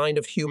no sign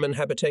of human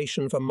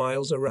habitation for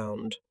miles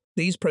around.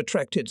 These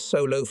protracted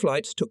solo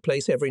flights took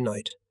place every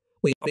night.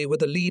 We were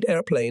the lead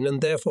airplane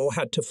and therefore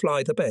had to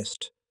fly the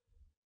best.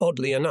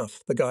 Oddly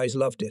enough, the guys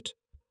loved it.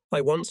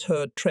 I once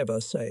heard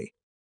Trevor say,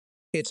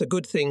 "It's a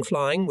good thing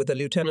flying with a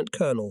lieutenant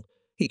colonel.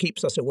 He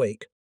keeps us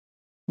awake."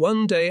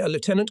 One day, a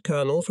lieutenant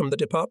colonel from the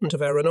Department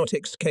of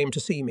Aeronautics came to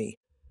see me.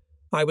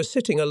 I was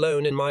sitting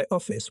alone in my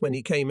office when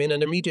he came in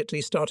and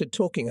immediately started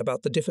talking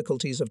about the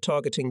difficulties of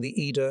targeting the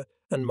Ida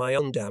and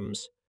Mayong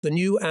dams. The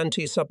new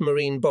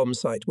anti-submarine bomb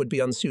site would be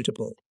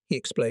unsuitable, he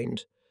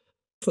explained,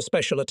 for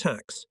special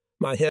attacks.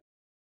 My head,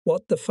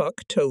 "What the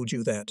fuck told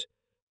you that?"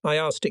 I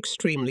asked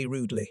extremely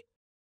rudely.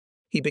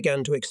 He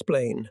began to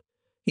explain.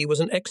 He was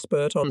an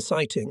expert on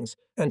sightings,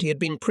 and he had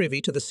been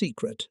privy to the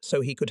secret,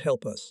 so he could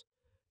help us.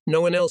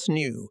 No one else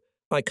knew.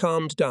 I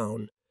calmed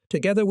down.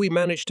 Together we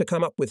managed to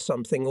come up with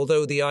something,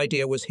 although the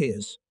idea was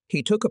his.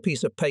 He took a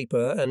piece of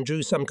paper and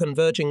drew some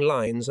converging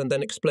lines and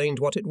then explained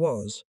what it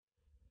was.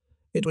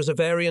 It was a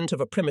variant of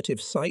a primitive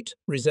sight,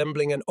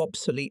 resembling an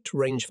obsolete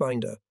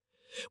rangefinder.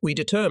 We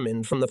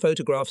determined from the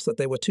photographs that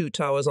there were two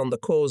towers on the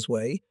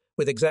causeway,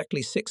 with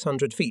exactly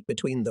 600 feet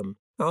between them.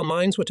 Our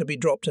mines were to be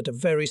dropped at a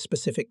very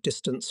specific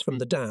distance from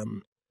the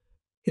dam.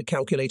 He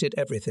calculated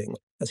everything,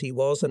 as he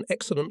was an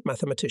excellent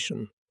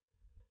mathematician.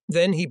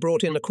 Then he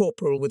brought in a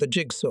corporal with a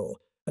jigsaw,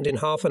 and in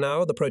half an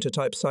hour the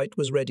prototype site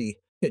was ready.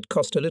 It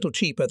cost a little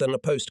cheaper than a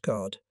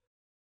postcard.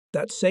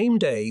 That same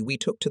day we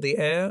took to the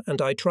air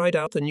and I tried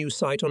out the new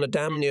site on a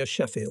dam near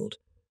Sheffield.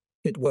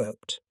 It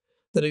worked.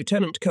 The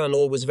lieutenant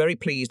colonel was very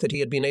pleased that he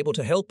had been able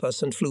to help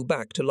us and flew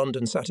back to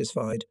London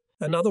satisfied.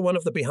 Another one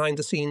of the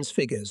behind-the-scenes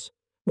figures.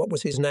 What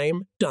was his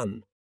name?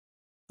 Dunn.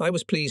 I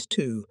was pleased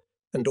too,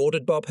 and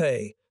ordered Bob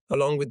Hay,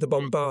 along with the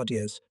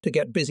bombardiers, to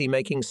get busy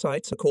making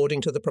sites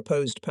according to the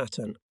proposed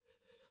pattern.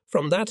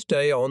 From that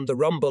day on, the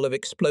rumble of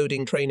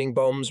exploding training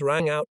bombs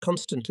rang out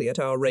constantly at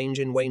our range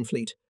in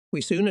Wainfleet.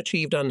 We soon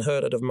achieved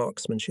unheard-of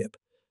marksmanship.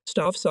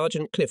 Staff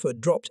Sergeant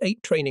Clifford dropped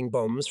 8 training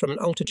bombs from an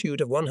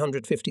altitude of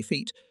 150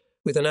 feet,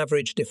 with an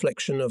average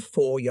deflection of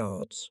 4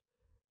 yards.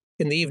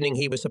 In the evening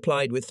he was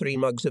supplied with 3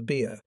 mugs of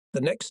beer. The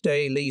next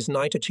day Lee's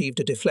Knight achieved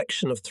a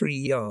deflection of 3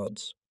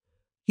 yards.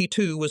 He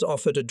too was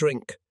offered a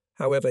drink,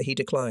 however he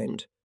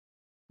declined.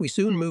 We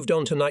soon moved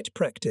on to night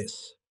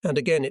practice, and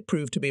again it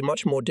proved to be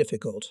much more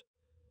difficult.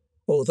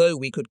 Although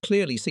we could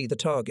clearly see the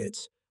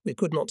targets, we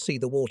could not see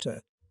the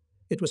water.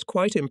 It was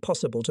quite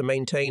impossible to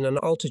maintain an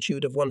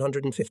altitude of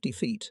 150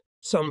 feet.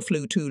 Some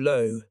flew too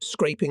low,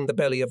 scraping the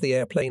belly of the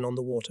airplane on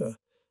the water.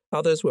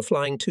 Others were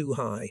flying too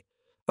high.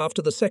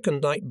 After the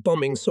second night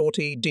bombing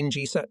sortie,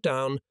 Dingy sat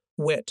down,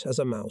 wet as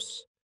a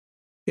mouse.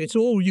 It's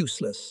all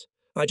useless.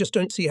 I just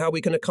don't see how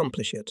we can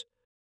accomplish it.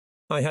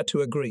 I had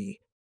to agree.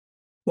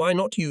 Why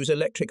not use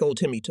electric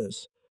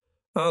altimeters?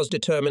 Ours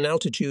determine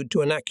altitude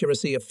to an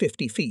accuracy of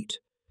 50 feet.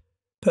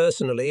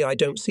 Personally, I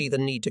don't see the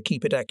need to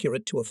keep it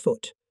accurate to a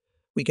foot.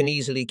 We can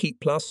easily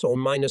keep plus or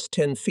minus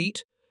 10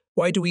 feet.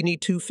 Why do we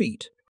need 2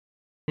 feet?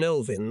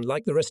 Nelvin,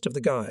 like the rest of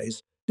the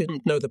guys,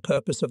 didn't know the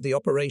purpose of the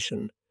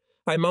operation.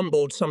 I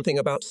mumbled something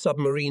about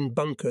submarine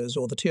bunkers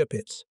or the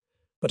Tirpitz,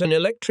 but an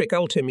electric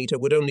altimeter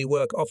would only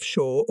work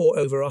offshore or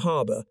over a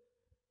harbour.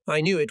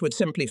 I knew it would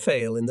simply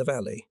fail in the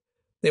valley.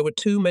 There were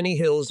too many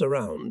hills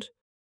around.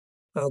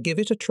 I'll give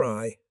it a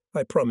try,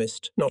 I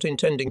promised, not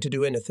intending to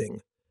do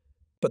anything.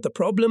 But the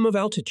problem of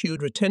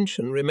altitude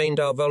retention remained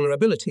our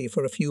vulnerability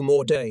for a few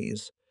more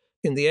days.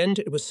 In the end,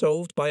 it was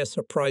solved by a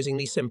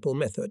surprisingly simple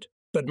method,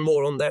 but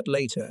more on that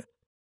later.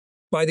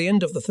 By the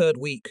end of the 3rd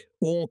week,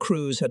 all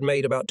crews had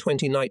made about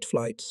 20 night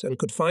flights and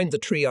could find the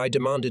tree I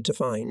demanded to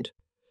find.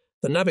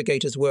 The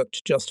navigators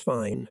worked just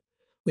fine.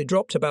 We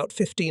dropped about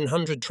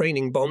 1,500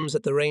 training bombs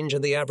at the range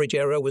and the average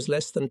error was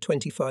less than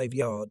 25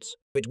 yards.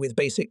 With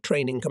basic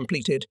training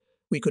completed,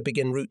 we could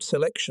begin route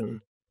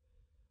selection.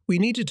 We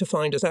needed to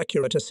find as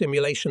accurate a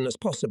simulation as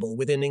possible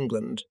within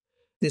England.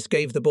 This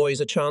gave the boys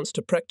a chance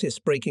to practice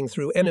breaking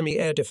through enemy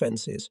air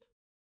defences.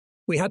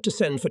 We had to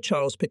send for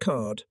Charles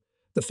Picard,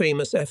 the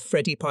famous F.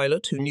 Freddy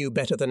pilot who knew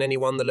better than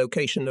anyone the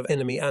location of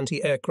enemy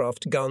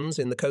anti-aircraft guns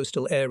in the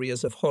coastal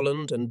areas of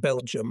Holland and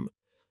Belgium.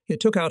 He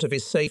took out of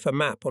his safe a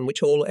map on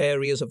which all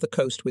areas of the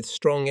coast with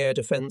strong air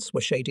defence were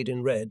shaded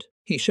in red.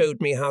 He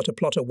showed me how to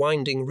plot a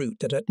winding route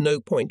that at no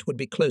point would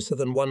be closer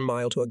than 1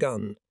 mile to a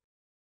gun.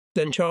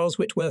 Then Charles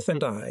Whitworth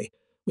and I,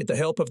 with the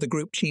help of the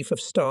Group Chief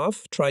of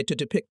Staff, tried to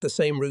depict the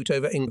same route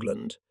over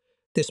England.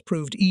 This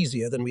proved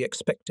easier than we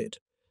expected.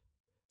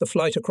 The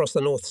flight across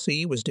the North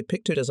Sea was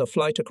depicted as a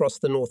flight across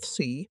the North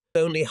Sea.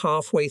 Only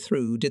halfway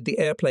through did the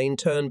airplane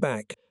turn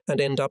back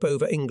and end up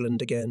over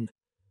England again.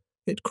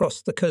 It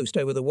crossed the coast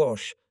over the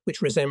Wash,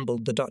 which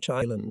resembled the Dutch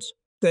islands.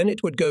 Then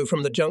it would go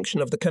from the junction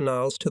of the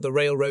canals to the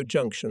railroad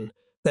junction,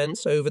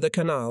 thence over the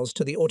canals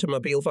to the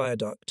automobile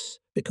viaducts,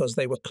 because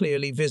they were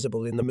clearly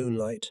visible in the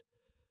moonlight.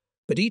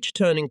 But each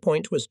turning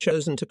point was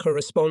chosen to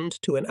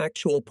correspond to an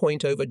actual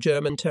point over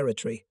German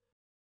territory.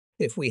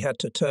 If we had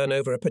to turn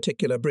over a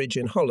particular bridge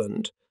in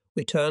Holland,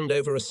 we turned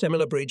over a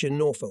similar bridge in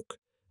Norfolk.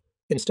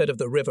 Instead of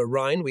the River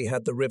Rhine, we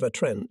had the River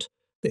Trent.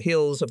 The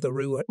hills of the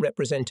Rue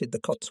represented the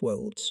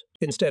Cotswolds.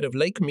 Instead of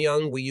Lake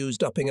Myung, we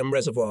used Uppingham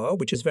Reservoir,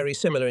 which is very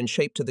similar in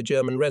shape to the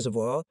German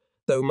reservoir,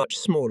 though much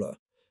smaller.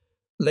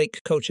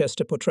 Lake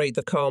Colchester portrayed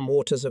the calm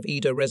waters of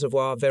Eder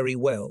Reservoir very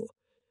well.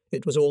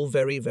 It was all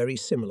very, very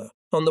similar.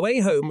 On the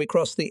way home, we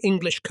crossed the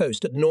English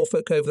coast at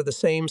Norfolk over the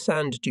same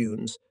sand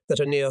dunes that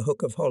are near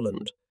Hook of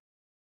Holland.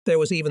 There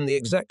was even the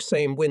exact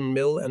same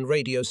windmill and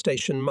radio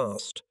station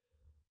mast.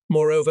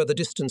 Moreover, the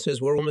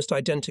distances were almost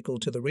identical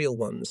to the real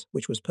ones,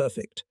 which was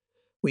perfect.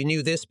 We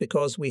knew this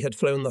because we had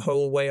flown the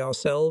whole way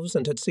ourselves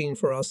and had seen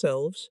for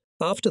ourselves.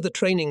 After the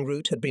training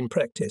route had been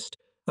practiced,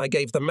 I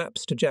gave the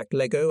maps to Jack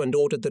Lego and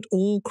ordered that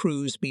all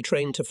crews be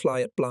trained to fly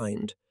at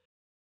blind.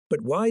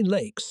 But why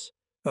lakes?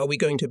 Are we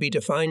going to be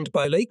defined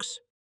by lakes?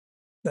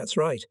 That's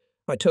right.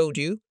 I told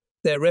you.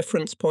 They're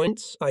reference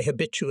points. I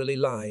habitually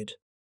lied.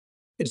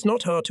 It's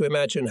not hard to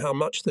imagine how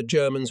much the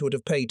Germans would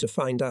have paid to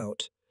find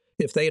out.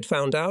 If they had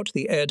found out,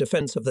 the air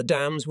defence of the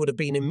dams would have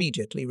been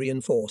immediately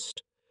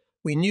reinforced.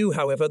 We knew,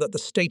 however, that the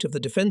state of the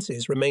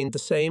defences remained the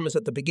same as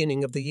at the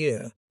beginning of the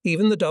year.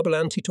 Even the double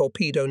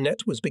anti-torpedo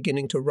net was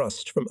beginning to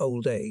rust from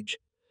old age.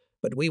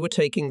 But we were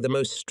taking the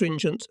most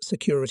stringent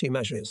security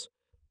measures.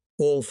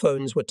 All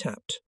phones were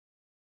tapped.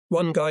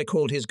 One guy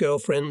called his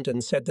girlfriend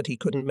and said that he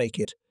couldn't make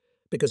it,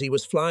 because he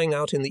was flying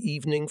out in the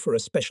evening for a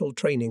special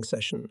training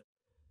session.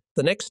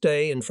 The next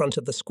day, in front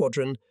of the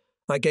squadron,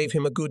 I gave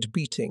him a good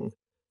beating,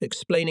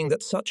 explaining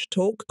that such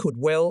talk could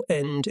well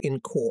end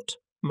in court.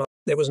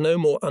 There was no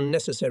more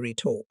unnecessary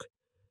talk.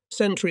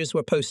 Sentries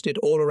were posted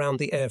all around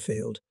the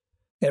airfield.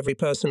 Every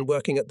person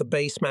working at the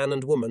base, man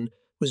and woman,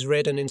 was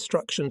read an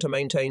instruction to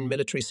maintain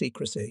military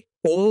secrecy.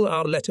 All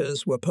our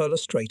letters were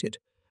perlustrated,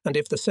 and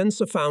if the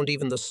censor found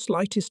even the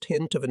slightest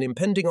hint of an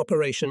impending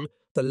operation,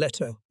 the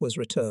letter was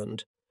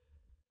returned.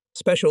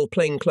 Special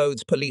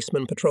plainclothes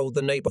policemen patrolled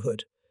the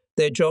neighbourhood.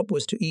 Their job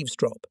was to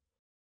eavesdrop.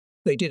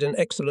 They did an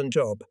excellent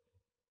job.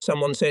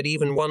 Someone said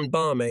even one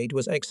barmaid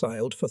was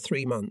exiled for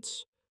 3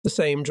 months. The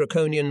same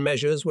draconian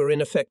measures were in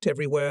effect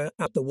everywhere,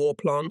 at the war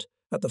plant,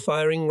 at the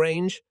firing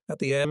range, at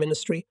the Air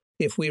Ministry.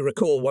 If we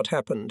recall what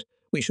happened,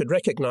 we should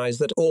recognise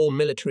that all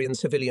military and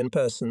civilian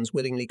persons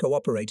willingly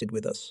cooperated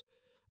with us.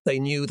 They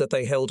knew that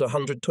they held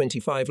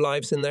 125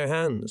 lives in their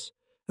hands,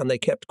 and they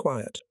kept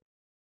quiet.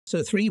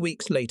 So 3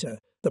 weeks later,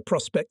 the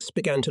prospects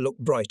began to look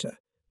brighter.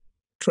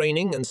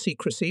 Training and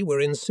secrecy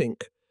were in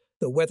sync.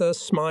 The weather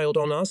smiled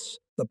on us,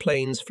 the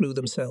planes flew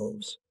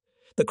themselves.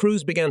 The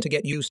crews began to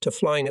get used to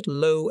flying at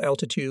low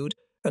altitude,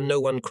 and no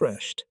one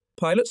crashed.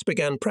 Pilots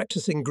began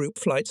practicing group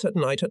flights at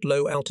night at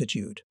low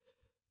altitude.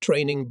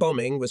 Training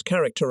bombing was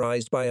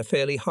characterized by a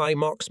fairly high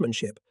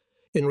marksmanship.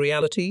 In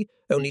reality,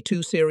 only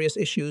 2 serious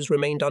issues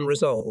remained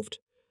unresolved.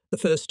 The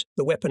first,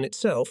 the weapon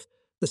itself.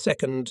 The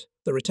second,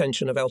 the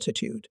retention of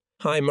altitude.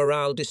 High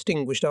morale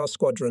distinguished our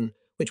squadron,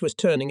 which was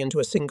turning into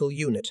a single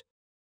unit.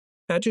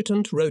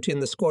 Adjutant wrote in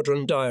the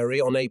squadron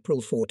diary on April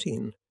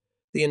 14.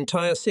 The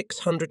entire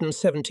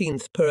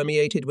 617th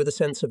permeated with a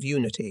sense of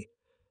unity.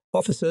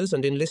 Officers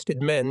and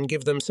enlisted men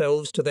give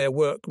themselves to their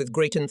work with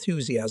great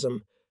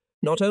enthusiasm,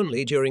 not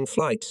only during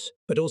flights,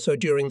 but also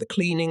during the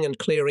cleaning and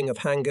clearing of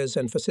hangars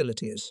and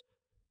facilities.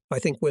 I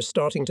think we're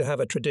starting to have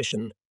a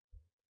tradition.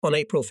 On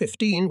April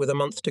 15, with a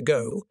month to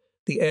go,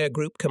 the air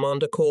group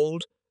commander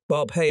called.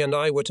 Bob Hay and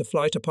I were to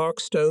fly to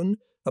Parkstone,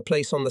 a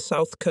place on the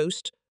south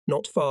coast,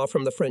 not far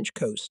from the French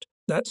coast.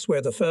 That's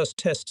where the first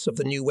tests of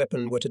the new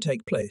weapon were to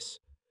take place.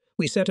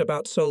 We set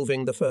about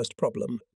solving the first problem.